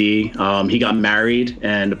OCD. He got married,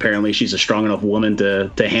 and apparently she's a strong enough woman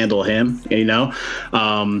to handle him, you know.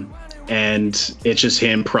 And it's just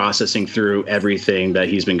him processing through everything that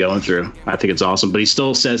he's been going through. I think it's awesome. But he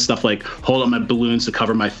still says stuff like, hold up my balloons to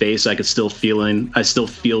cover my face. I still feel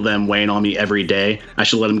them weighing on me every day. I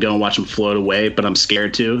should let them go and watch them float away, but I'm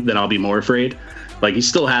scared to, then I'll be more afraid. Like, he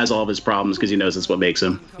still has all of his problems because he knows it's what makes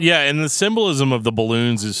him. Yeah, and the symbolism of the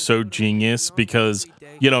balloons is so genius because,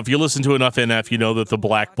 you know, if you listen to enough NF, you know that the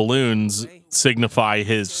black balloons signify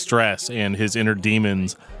his stress and his inner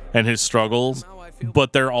demons and his struggles.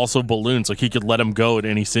 But they're also balloons. Like, he could let them go at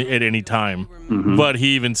any time. Mm-hmm. But he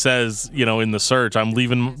even says, you know, in the search, I'm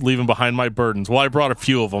leaving behind my burdens. Well, I brought a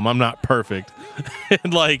few of them. I'm not perfect.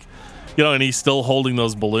 And like, you know, and he's still holding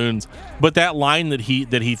those balloons. But that line that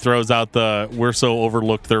he throws out, we're so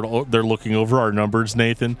overlooked, they're looking over our numbers,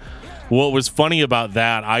 Nathan. What was funny about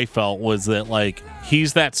that, I felt, was that like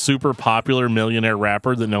he's that super popular millionaire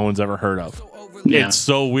rapper that no one's ever heard of. Yeah. It's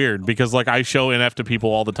so weird because like I show NF to people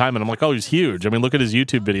all the time and I'm like, oh, he's huge. I mean, look at his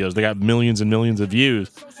YouTube videos. They got millions and millions of views.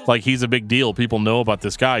 Like, he's a big deal. People know about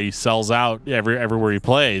this guy. He sells out everywhere he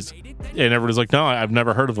plays. And everybody's like, no, I've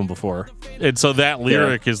never heard of him before. And so that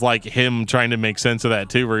lyric is like him trying to make sense of that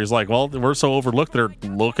too, where he's like, well, we're so overlooked. They're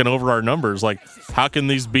looking over our numbers. Like, how can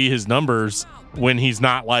these be his numbers when he's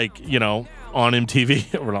not like, you know, on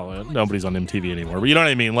MTV? Well, nobody's on MTV anymore, but you know what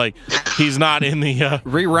I mean? Like, he's not in the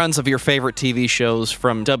reruns of your favorite TV shows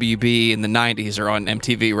from WB in the 90s are on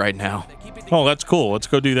MTV right now. Oh, that's cool. Let's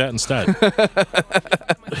go do that instead.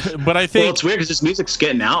 But I think, well, it's weird because this music's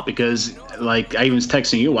getting out because, like, I even was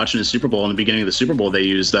texting you watching the Super Bowl. In the beginning of the Super Bowl, they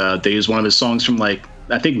used one of his songs from, like,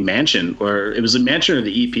 I think Mansion, or it was a Mansion or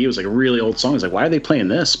the EP. It was like a really old song. I was like, why are they playing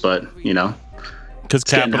this? But, you know, because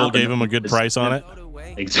Capitol gave him a good price on it.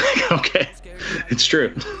 Exactly. Okay, it's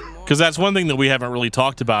true. Because that's one thing that we haven't really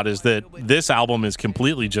talked about, is that this album is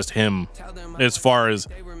completely just him, as far as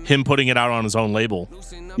him putting it out on his own label.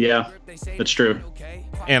 Yeah, that's true.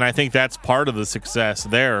 And I think that's part of the success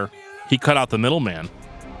there. He cut out the middleman.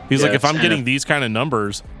 He's like, if I'm getting these kind of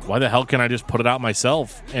numbers, why the hell can I just put it out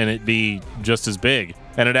myself and it be just as big?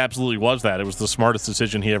 And it absolutely was that. It was the smartest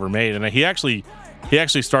decision he ever made. And he actually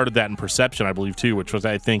started that in Perception, I believe, too, which was,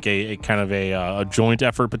 I think, a kind of a joint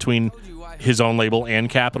effort between his own label and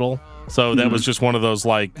Capitol. So that was just one of those,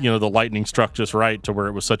 like, you know, the lightning struck just right to where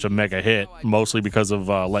it was such a mega hit, mostly because of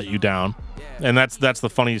Let You Down. And that's the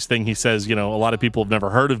funniest thing. He says, you know, a lot of people have never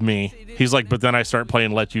heard of me. He's like, but then I start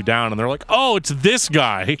playing Let You Down, and they're like, oh, it's this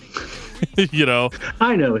guy. You know?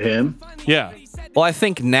 I know him. Yeah. Well, I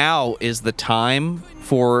think now is the time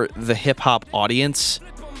for the hip-hop audience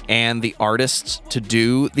and the artists to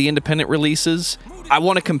do the independent releases. I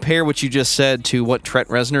want to compare what you just said to what Trent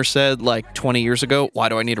Reznor said like 20 years ago. Why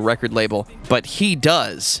do I need a record label? But he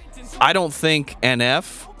does. I don't think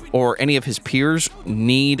NF or any of his peers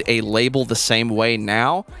need a label the same way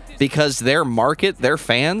now, because their market, their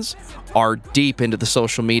fans, are deep into the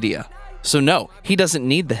social media. So no, he doesn't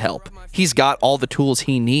need the help. He's got all the tools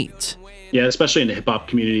he needs. Yeah, especially in the hip hop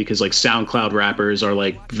community, because like SoundCloud rappers are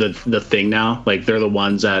like the thing now. Like, they're the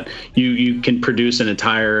ones that you can produce an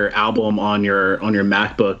entire album on your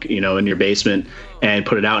MacBook, you know, in your basement, and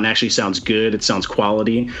put it out, and actually sounds good. It sounds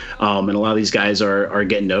quality, and a lot of these guys are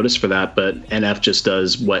getting noticed for that. But NF just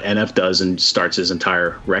does what NF does and starts his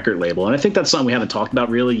entire record label, and I think that's something we haven't talked about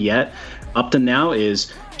really yet. up to now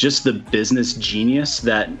is just the business genius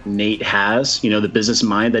that Nate has, the business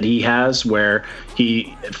mind that he has, where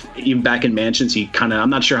he, even back in Mansions, he kind of, I'm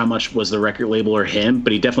not sure how much was the record label or him,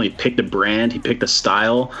 but he definitely picked a brand, he picked a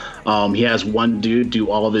style. He has one dude do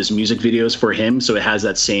all of his music videos for him, so it has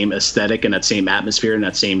that same aesthetic and that same atmosphere and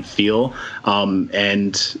that same feel.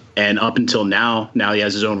 And up until now he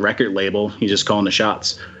has his own record label. He's just calling the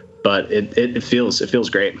shots, but it feels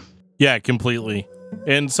great. Yeah, completely.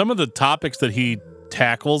 And some of the topics that he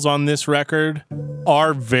tackles on this record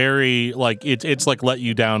are very like it's like Let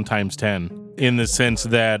You Down times 10 in the sense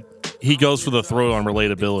that he goes for the throat on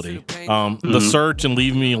relatability. The Search and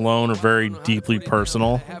Leave Me Alone are very deeply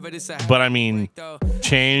personal, but I mean,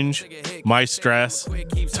 Change, My Stress,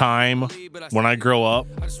 Time, When I Grow Up,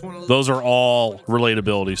 those are all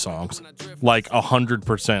relatability songs, like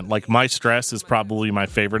 100%. Like My Stress is probably my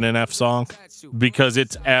favorite NF song because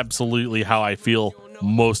it's absolutely how I feel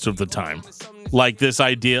most of the time. Like this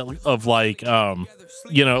idea of like,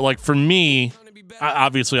 like for me,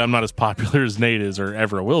 obviously I'm not as popular as Nate is or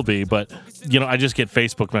ever will be, but I just get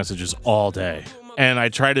Facebook messages all day. And I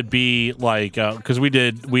try to be like, because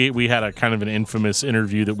we had a kind of an infamous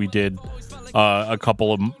interview that we did a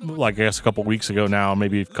couple weeks ago now,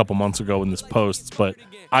 maybe a couple months ago when this posts, but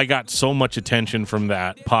I got so much attention from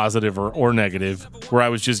that, positive or negative, where I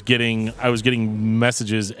was getting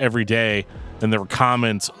messages every day, and there were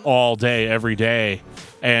comments all day, every day,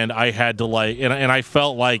 and I had to and I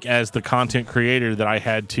felt like as the content creator that I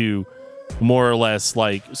had to more or less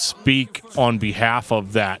like speak on behalf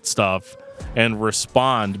of that stuff and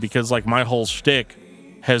respond, because like my whole shtick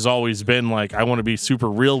has always been like, I want to be super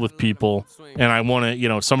real with people, and I want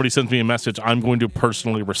to, if somebody sends me a message, I'm going to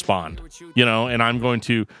personally respond, and I'm going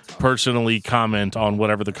to personally comment on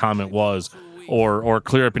whatever the comment was, or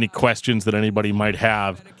clear up any questions that anybody might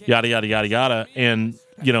have, yada, yada, yada, yada. And,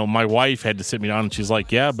 my wife had to sit me down, and she's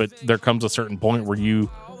like, yeah, but there comes a certain point where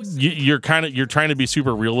you're trying to be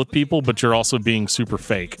super real with people, but you're also being super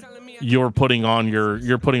fake. You're putting on your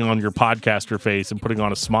podcaster face and putting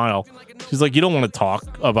on a smile. She's like, you don't want to talk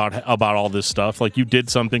about all this stuff. Like, you did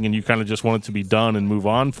something and you kind of just want it to be done and move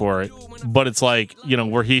on for it. But it's like,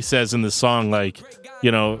 where he says in the song, like,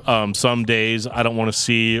 some days I don't want to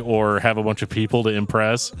see or have a bunch of people to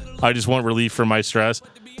impress. I just want relief from my stress.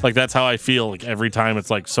 Like, that's how I feel. Like, every time it's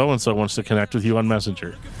like, so-and-so wants to connect with you on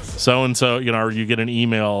Messenger. So-and-so, or you get an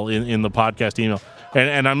email in the podcast email.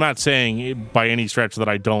 And I'm not saying by any stretch that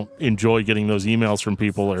I don't enjoy getting those emails from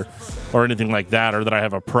people or anything like that, or that I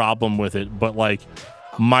have a problem with it. But like,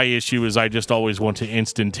 my issue is I just always want to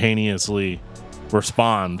instantaneously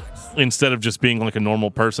respond instead of just being like a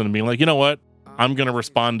normal person and being like, you know what? I'm going to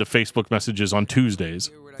respond to Facebook messages on Tuesdays.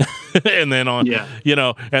 and then on,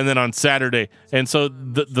 and then on Saturday. And so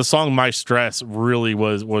the song My Stress really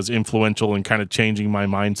was influential in kind of changing my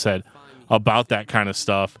mindset about that kind of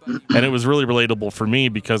stuff. And it was really relatable for me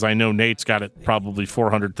because I know Nate's got it probably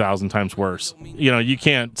 400,000 times worse. You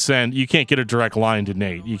can't get a direct line to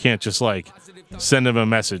Nate. You can't just like send him a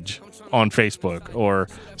message on Facebook or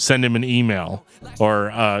send him an email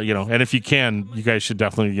or, and if you can, you guys should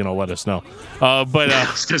definitely, let us know. But I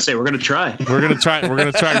was going to say, we're going to try. We're going to try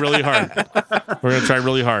really hard. We're going to try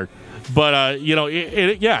really hard. But,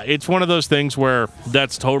 it's one of those things where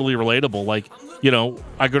that's totally relatable. Like,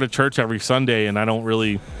 I go to church every Sunday and I don't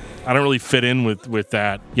really fit in with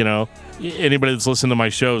that. Anybody that's listened to my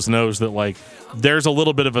shows knows that like there's a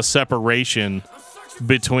little bit of a separation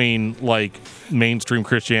between like mainstream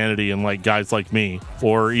Christianity and like guys like me,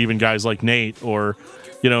 or even guys like Nate, or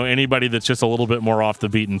anybody that's just a little bit more off the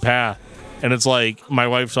beaten path. And it's like, my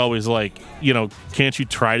wife's always like, can't you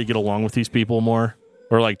try to get along with these people more,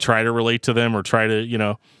 or like try to relate to them, or try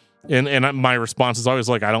to and my response is always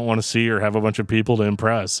like, I don't want to see or have a bunch of people to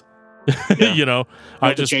impress. Yeah.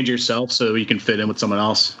 I just change yourself so you can fit in with someone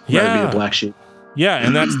else. Yeah, be the black sheep. Yeah,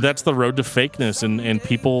 and that's the road to fakeness, and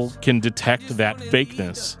people can detect that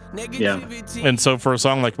fakeness. Yeah. And so for a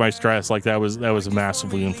song like My Stress, like that was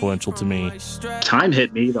massively influential to me. Time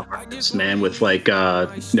hit me the hardest, man, with like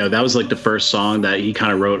that was like the first song that he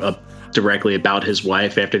kind of wrote up directly about his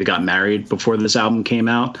wife after they got married before this album came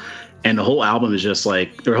out. And the whole album is just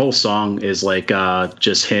like, their whole song is like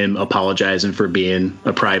just him apologizing for being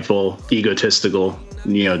a prideful, egotistical,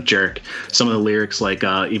 jerk. Some of the lyrics, like,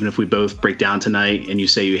 even if we both break down tonight and you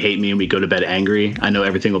say you hate me and we go to bed angry, I know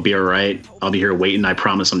everything will be all right. I'll be here waiting. I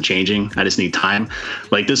promise I'm changing. I just need time.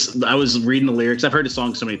 Like this, I was reading the lyrics. I've heard the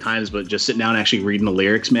song so many times, but just sitting down and actually reading the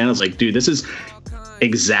lyrics, man, I was like, dude, this is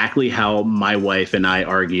exactly how my wife and I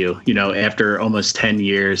argue, after almost 10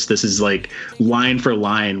 years. This is like line for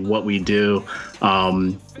line what we do.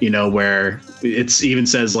 where it's even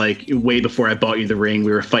says like way before I bought you the ring,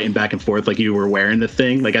 we were fighting back and forth like you were wearing the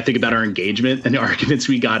thing. Like I think about our engagement and the arguments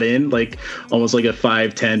we got in, like almost like a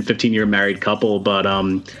 5, 10, 15-year married couple. But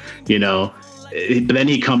but then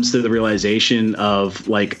he comes to the realization of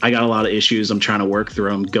like, I got a lot of issues. I'm trying to work through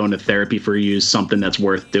them. Going to therapy for you is something that's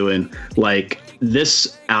worth doing. Like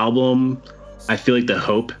this album, I feel like the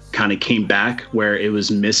hope kind of came back where it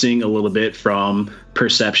was missing a little bit from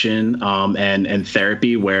Perception and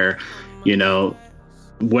Therapy, where,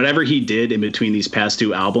 whatever he did in between these past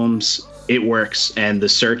 2 albums, it works. And the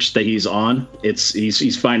search that he's on,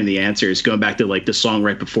 he's finding the answers. Going back to like the song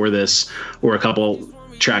right before this, or a couple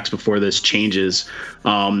tracks before this, Changes,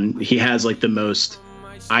 he has like the most,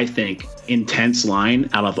 I think, intense line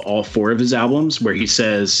out of all 4 of his albums, where he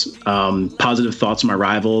says, positive thoughts on my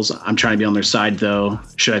rivals, I'm trying to be on their side though,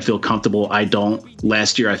 should I feel comfortable? I don't.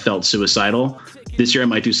 Last year I felt suicidal. This year I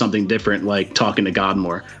might do something different, like talking to God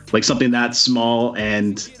more. Like something that small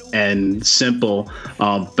and simple,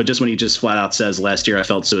 but just when he just flat out says, last year I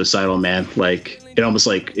felt suicidal, man, like it almost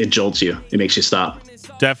like it jolts you. It makes you stop.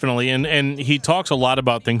 Definitely. And he talks a lot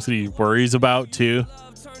about things that he worries about too.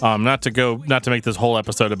 Not to make this whole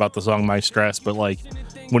episode about the song My Stress, but like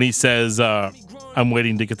when he says, I'm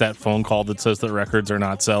waiting to get that phone call that says that records are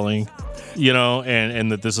not selling,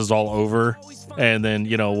 and that this is all over. And then,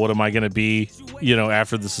 what am I going to be,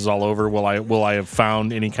 after this is all over? Will I have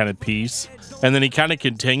found any kind of peace? And then he kind of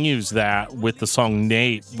continues that with the song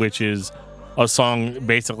Nate, which is a song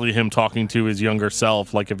basically him talking to his younger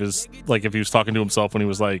self, like if he was talking to himself when he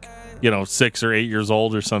was like, 6 or 8 years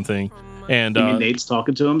old or something. And you mean Nate's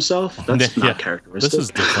talking to himself? That's not characteristic.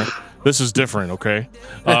 This is different. Okay.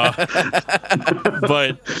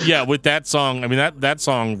 But yeah, with that song, I mean, that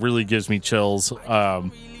song really gives me chills.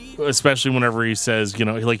 Especially whenever he says,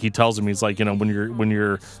 like he tells him, he's like, when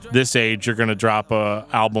you're this age, you're going to drop a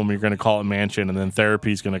album, you're going to call it Mansion, and then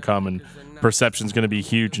Therapy's going to come, and Perception's going to be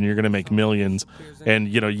huge, and you're going to make millions. And,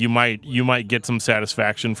 you might get some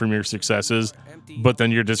satisfaction from your successes, but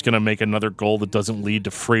then you're just going to make another goal that doesn't lead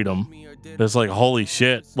to freedom. It's like, holy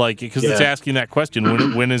shit. Like, because it's asking that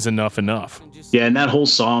question, when is enough enough? Yeah, and that whole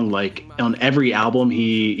song, like on every album,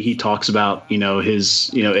 he talks about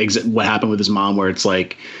his what happened with his mom, where it's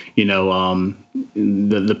like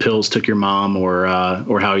the pills took your mom, or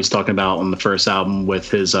how he's talking about on the first album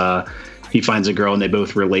with his he finds a girl and they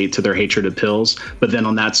both relate to their hatred of pills. But then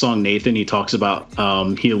on that song Nathan, he talks about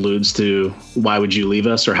he alludes to why would you leave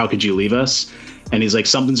us, or how could you leave us? And he's like,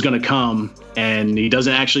 something's going to come. And he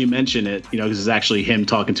doesn't actually mention it, because it's actually him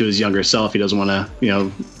talking to his younger self. He doesn't want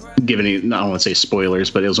to, give any, I don't want to say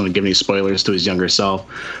spoilers, but he doesn't want to give any spoilers to his younger self.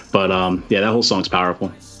 But that whole song's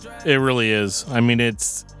powerful. It really is. I mean,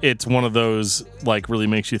 it's one of those, like, really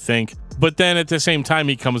makes you think. But then at the same time,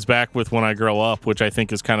 he comes back with When I Grow Up, which I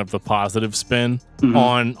think is kind of the positive spin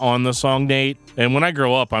on the song Nate. And When I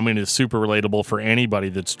Grow Up, I mean, is super relatable for anybody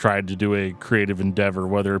that's tried to do a creative endeavor,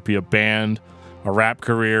 whether it be a band, a rap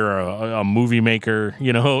career, a movie maker,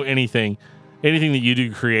 anything that you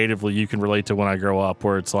do creatively, you can relate to When I Grow Up,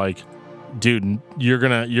 where it's like, dude, you're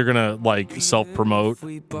gonna like self-promote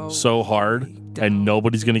so hard and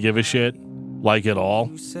nobody's gonna give a shit like at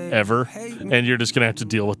all ever, and you're just gonna have to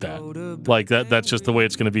deal with that. Like that's just the way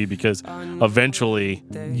it's gonna be, because eventually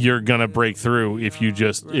you're gonna break through if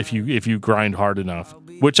you grind hard enough,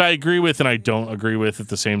 which I agree with and I don't agree with at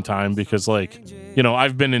the same time, because like,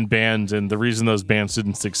 I've been in bands, and the reason those bands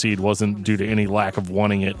didn't succeed wasn't due to any lack of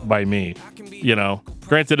wanting it by me.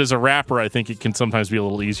 Granted, as a rapper, I think it can sometimes be a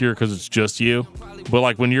little easier because it's just you. But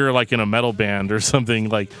like when you're like in a metal band or something,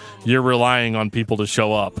 like you're relying on people to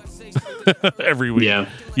show up every week. Yeah.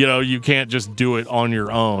 You can't just do it on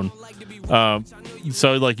your own.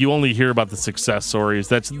 So like you only hear about the success stories.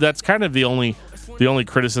 That's kind of the only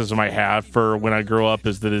criticism I have for When I Grow Up,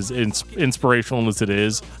 is that as inspirational as it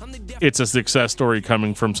is, it's a success story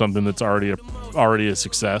coming from something that's already a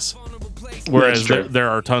success. Whereas there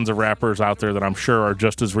are tons of rappers out there that I'm sure are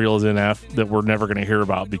just as real as NF that we're never going to hear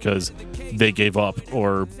about because they gave up,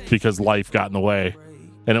 or because life got in the way.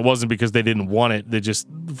 And it wasn't because they didn't want it. They just,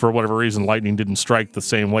 for whatever reason, lightning didn't strike the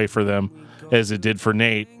same way for them as it did for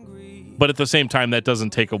Nate. But at the same time, that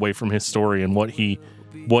doesn't take away from his story and what he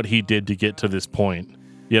did to get to this point.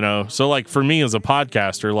 So like for me as a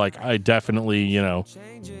podcaster, like I definitely,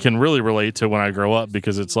 can really relate to When I Grow Up,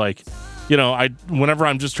 because it's like, whenever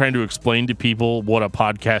I'm just trying to explain to people what a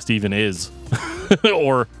podcast even is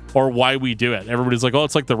or why we do it, everybody's like, oh,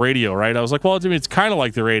 it's like the radio, right? I was like, well, I mean, it's kind of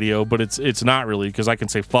like the radio, but it's not really, because I can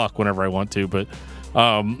say fuck whenever I want to, but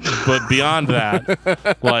But beyond that,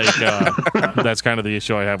 that's kind of the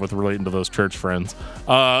issue I have with relating to those church friends.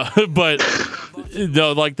 But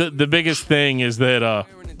no, like the biggest thing is that,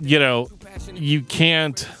 you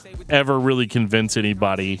can't ever really convince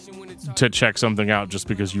anybody to check something out just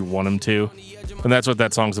because you want them to. And that's what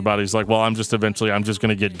that song's about. He's like, well, I'm just going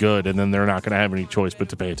to get good, and then they're not going to have any choice but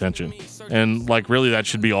to pay attention. And really that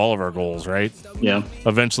should be all of our goals, right? Yeah.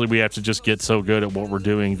 Eventually we have to just get so good at what we're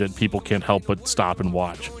doing that people can't help but stop and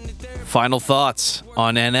watch. Final thoughts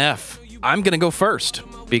on NF. I'm going to go first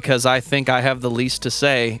because I think I have the least to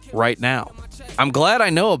say right now. I'm glad I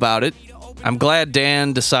know about it. I'm glad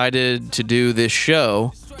Dan decided to do this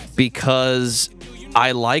show because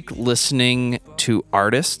I like listening to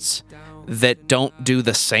artists that don't do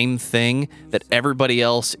the same thing that everybody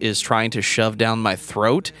else is trying to shove down my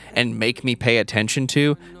throat and make me pay attention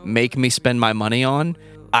to, make me spend my money on.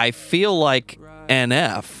 I feel like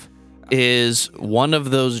NF is one of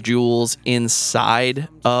those jewels inside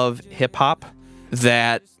of hip-hop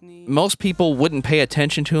that most people wouldn't pay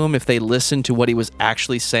attention to him if they listened to what he was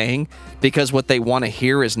actually saying, because what they want to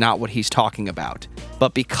hear is not what he's talking about.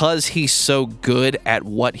 But because he's so good at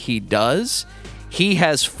what he does, he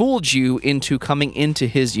has fooled you into coming into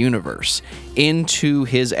his universe, into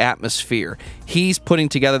his atmosphere. He's putting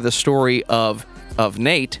together the story of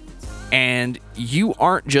Nate, and you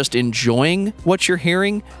aren't just enjoying what you're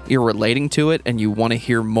hearing, you're relating to it, and you want to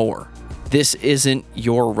hear more. This isn't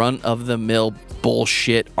your run-of-the-mill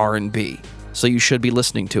bullshit R&B, so you should be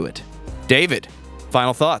listening to it. David,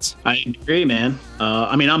 final thoughts? I agree, man.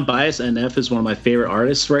 I'm biased. NF is one of my favorite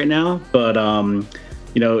artists right now, but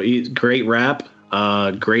he's great rap,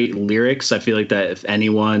 great lyrics. I feel like that if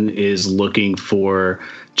anyone is looking for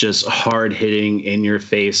just hard-hitting,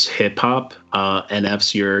 in-your-face hip-hop,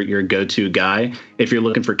 NF's your go-to guy. If you're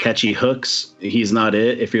looking for catchy hooks, he's not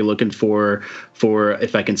it. If you're looking for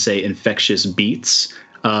if I can say infectious beats,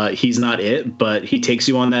 he's not it, but he takes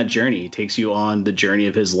you on that journey. He takes you on the journey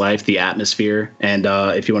of his life, the atmosphere, and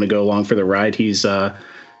if you want to go along for the ride, he's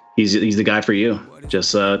the guy for you.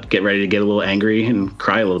 Just get ready to get a little angry and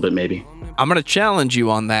cry a little bit, maybe. I'm going to challenge you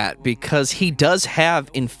on that because he does have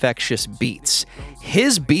infectious beats.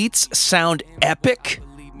 His beats sound epic,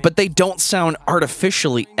 but they don't sound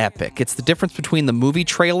artificially epic. It's the difference between the movie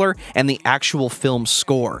trailer and the actual film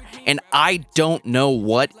score. And I don't know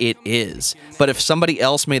what it is. But if somebody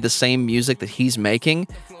else made the same music that he's making,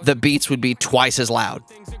 the beats would be twice as loud.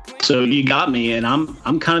 So you got me, and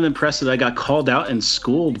I'm kind of impressed that I got called out and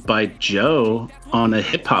schooled by Joe on a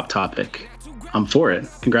hip-hop topic. I'm for it.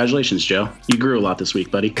 Congratulations, Joe. You grew a lot this week,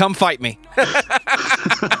 buddy. Come fight me.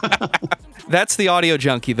 That's the audio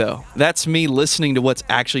junkie, though. That's me listening to what's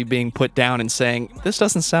actually being put down and saying, this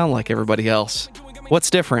doesn't sound like everybody else. What's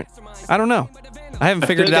different? I don't know. I haven't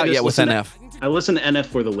figured it out yet with NF. I listen to NF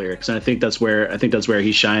for the lyrics, and I think that's where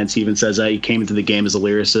he shines. He even says that he came into the game as a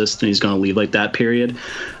lyricist, and he's going to leave like that. Period.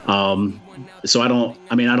 So I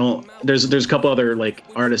don't. There's a couple other like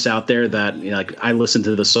artists out there that I listen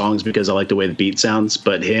to the songs because I like the way the beat sounds.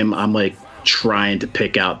 But him, I'm like trying to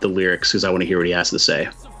pick out the lyrics because I want to hear what he has to say.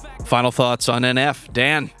 Final thoughts on NF,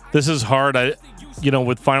 Dan? This is hard.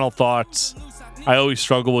 With final thoughts, I always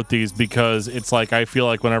struggle with these because it's like I feel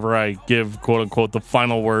like whenever I give quote unquote the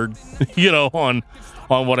final word, on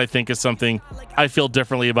what I think is something, I feel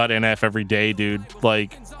differently about NF every day, dude.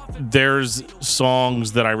 Like there's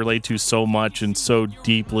songs that I relate to so much and so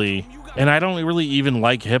deeply, and I don't really even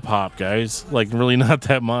like hip hop, guys. Like really not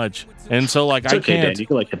that much. And so like it's okay, Dan. You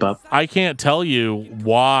can like hip hop. I can't tell you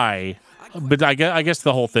why, but I guess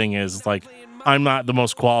the whole thing is like I'm not the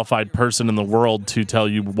most qualified person in the world to tell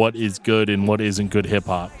you what is good and what isn't good hip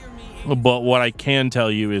hop. But what I can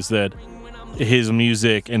tell you is that his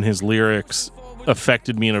music and his lyrics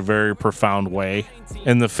affected me in a very profound way.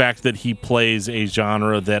 And the fact that he plays a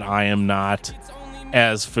genre that I am not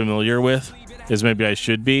as familiar with as maybe I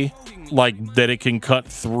should be, like that it can cut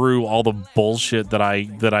through all the bullshit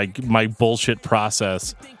that my bullshit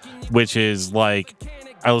process, which is like,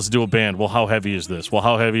 I listen to a band. Well, how heavy is this? Well,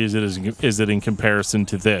 how heavy is it in comparison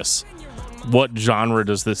to this? What genre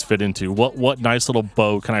does this fit into? What nice little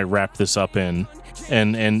bow can I wrap this up in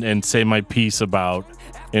and say my piece about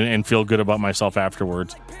and feel good about myself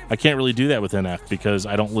afterwards? I can't really do that with NF because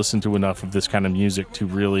I don't listen to enough of this kind of music to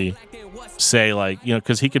really say like,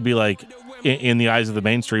 because he could be like, in the eyes of the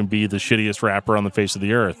mainstream, be the shittiest rapper on the face of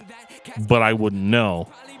the earth, but I wouldn't know.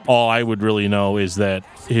 All I would really know is that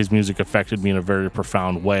his music affected me in a very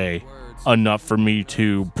profound way, enough for me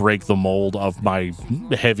to break the mold of my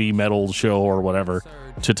heavy metal show or whatever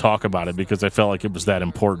to talk about it because I felt like it was that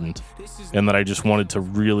important, and that I just wanted to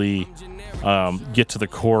really get to the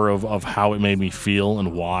core of how it made me feel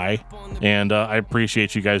and why. And I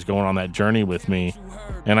appreciate you guys going on that journey with me.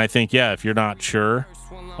 And I think, yeah, if you're not sure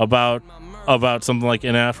about something like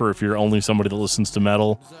NF, or if you're only somebody that listens to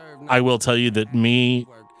metal, I will tell you that me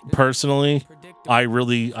personally,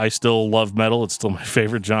 I still love metal. It's still my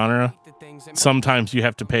favorite genre. Sometimes you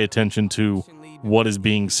have to pay attention to what is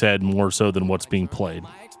being said more so than what's being played.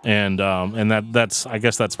 And that's I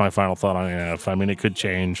guess that's my final thought on NF. I mean, it could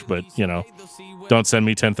change, but don't send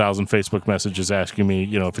me 10,000 Facebook messages asking me,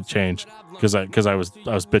 if it changed, because I was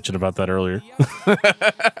bitching about that earlier.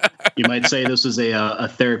 You might say this was a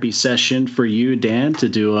therapy session for you, Dan, to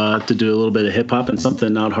do a little bit of hip hop and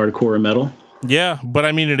something not hardcore or metal. Yeah, but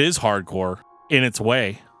I mean, it is hardcore in its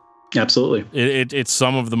way. Absolutely. It's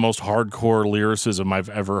some of the most hardcore lyricism I've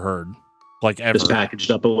ever heard. Like ever. It's packaged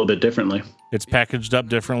up a little bit differently. It's packaged up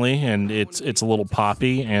differently, and it's a little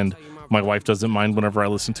poppy, and my wife doesn't mind whenever I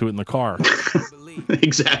listen to it in the car.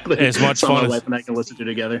 Exactly. As much fun my wife and I can listen to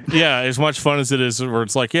together. Yeah, as much fun as it is where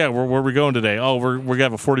it's like, yeah, where are we going today? Oh, we're going to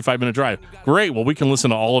have a 45-minute drive. Great. Well, we can listen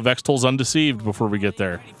to all of Extol's Undeceived before we get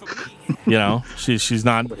there. She's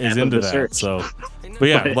not as into that. Search. So, but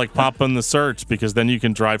yeah, Right. like pop on the search, because then you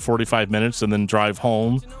can drive 45 minutes and then drive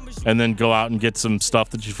home and then go out and get some stuff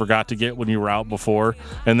that you forgot to get when you were out before,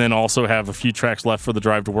 and then also have a few tracks left for the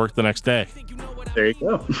drive to work the next day. There you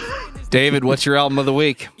go. David, what's your album of the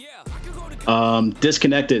week?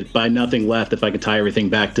 Disconnected by Nothing Left, if I could tie everything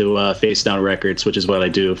back to Face Down Records, which is what I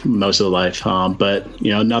do most of the life. But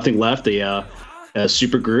Nothing Left, a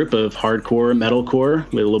super group of hardcore metalcore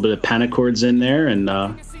with a little bit of panic chords in there, and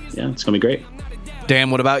it's gonna be great.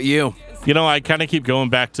 Dan, what about you? I kind of keep going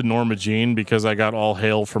back to Norma Jean because I got All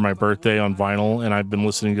Hail for my birthday on vinyl, and I've been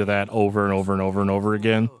listening to that over and over and over and over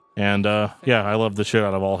again. And I love the shit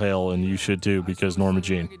out of All Hail, and you should too, because Norma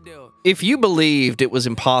Jean. If you believed it was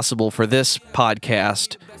impossible for this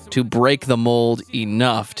podcast to break the mold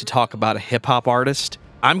enough to talk about a hip-hop artist,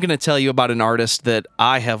 I'm going to tell you about an artist that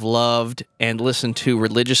I have loved and listened to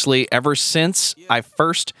religiously ever since I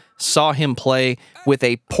first saw him play with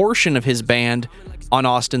a portion of his band on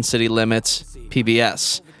Austin City Limits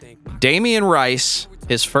PBS. Damien Rice,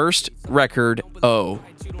 his first record, O,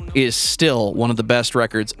 is still one of the best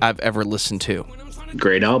records I've ever listened to.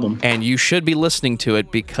 Great album. And you should be listening to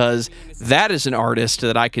it, because that is an artist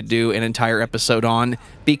that I could do an entire episode on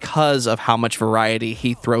because of how much variety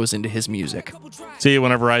he throws into his music. See,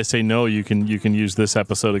 whenever I say no, you can use this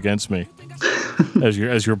episode against me as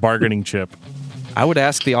your bargaining chip. I would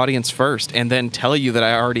ask the audience first and then tell you that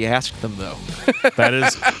I already asked them, though. That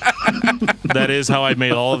is how I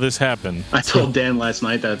made all of this happen. I told Dan last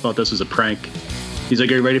night that I thought this was a prank. He's like,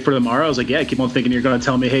 "Are you ready for tomorrow?" I was like, "Yeah." I keep on thinking you're going to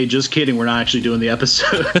tell me, "Hey, just kidding, we're not actually doing the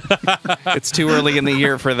episode." It's too early in the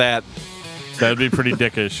year for that. That'd be pretty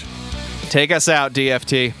dickish. Take us out,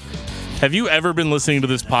 DFT. Have you ever been listening to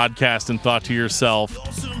this podcast and thought to yourself,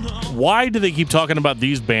 why do they keep talking about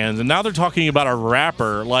these bands? And now they're talking about a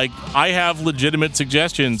rapper. Like, I have legitimate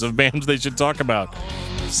suggestions of bands they should talk about.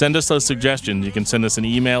 Send us those suggestions. You can send us an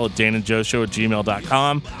email at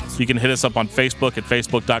danandjoeshow@gmail.com. You can hit us up on Facebook at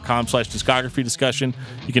facebook.com/discography discussion.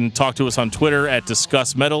 You can talk to us on Twitter at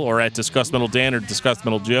Discuss Metal or at Discuss Metal Dan or Discuss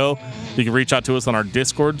Metal Joe. You can reach out to us on our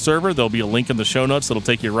Discord server. There'll be a link in the show notes that'll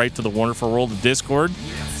take you right to the wonderful world of Discord.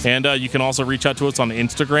 And you can also reach out to us on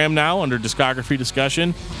Instagram now under Discography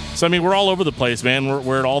Discussion. So, I mean, we're all over the place, man.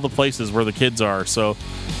 We're at all the places where the kids are. So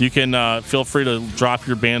you can feel free to drop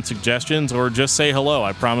your band suggestions or just say hello.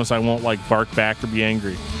 I promise I won't, bark back or be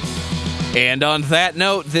angry. And on that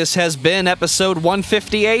note, this has been episode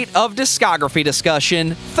 158 of Discography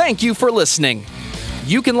Discussion. Thank you for listening.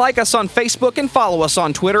 You can like us on Facebook and follow us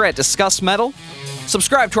on Twitter at Discuss Metal.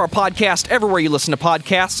 Subscribe to our podcast everywhere you listen to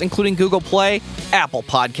podcasts, including Google Play, Apple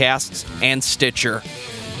Podcasts, and Stitcher.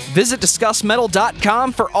 Visit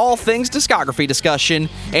DiscussMetal.com for all things discography discussion.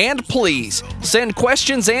 And please send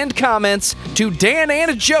questions and comments to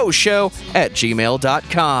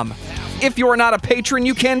danandjoeshow@gmail.com. If you are not a patron,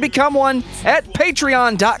 you can become one at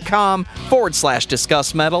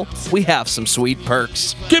patreon.com/DiscussMetal. We have some sweet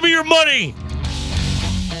perks. Give me your money!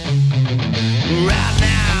 Rap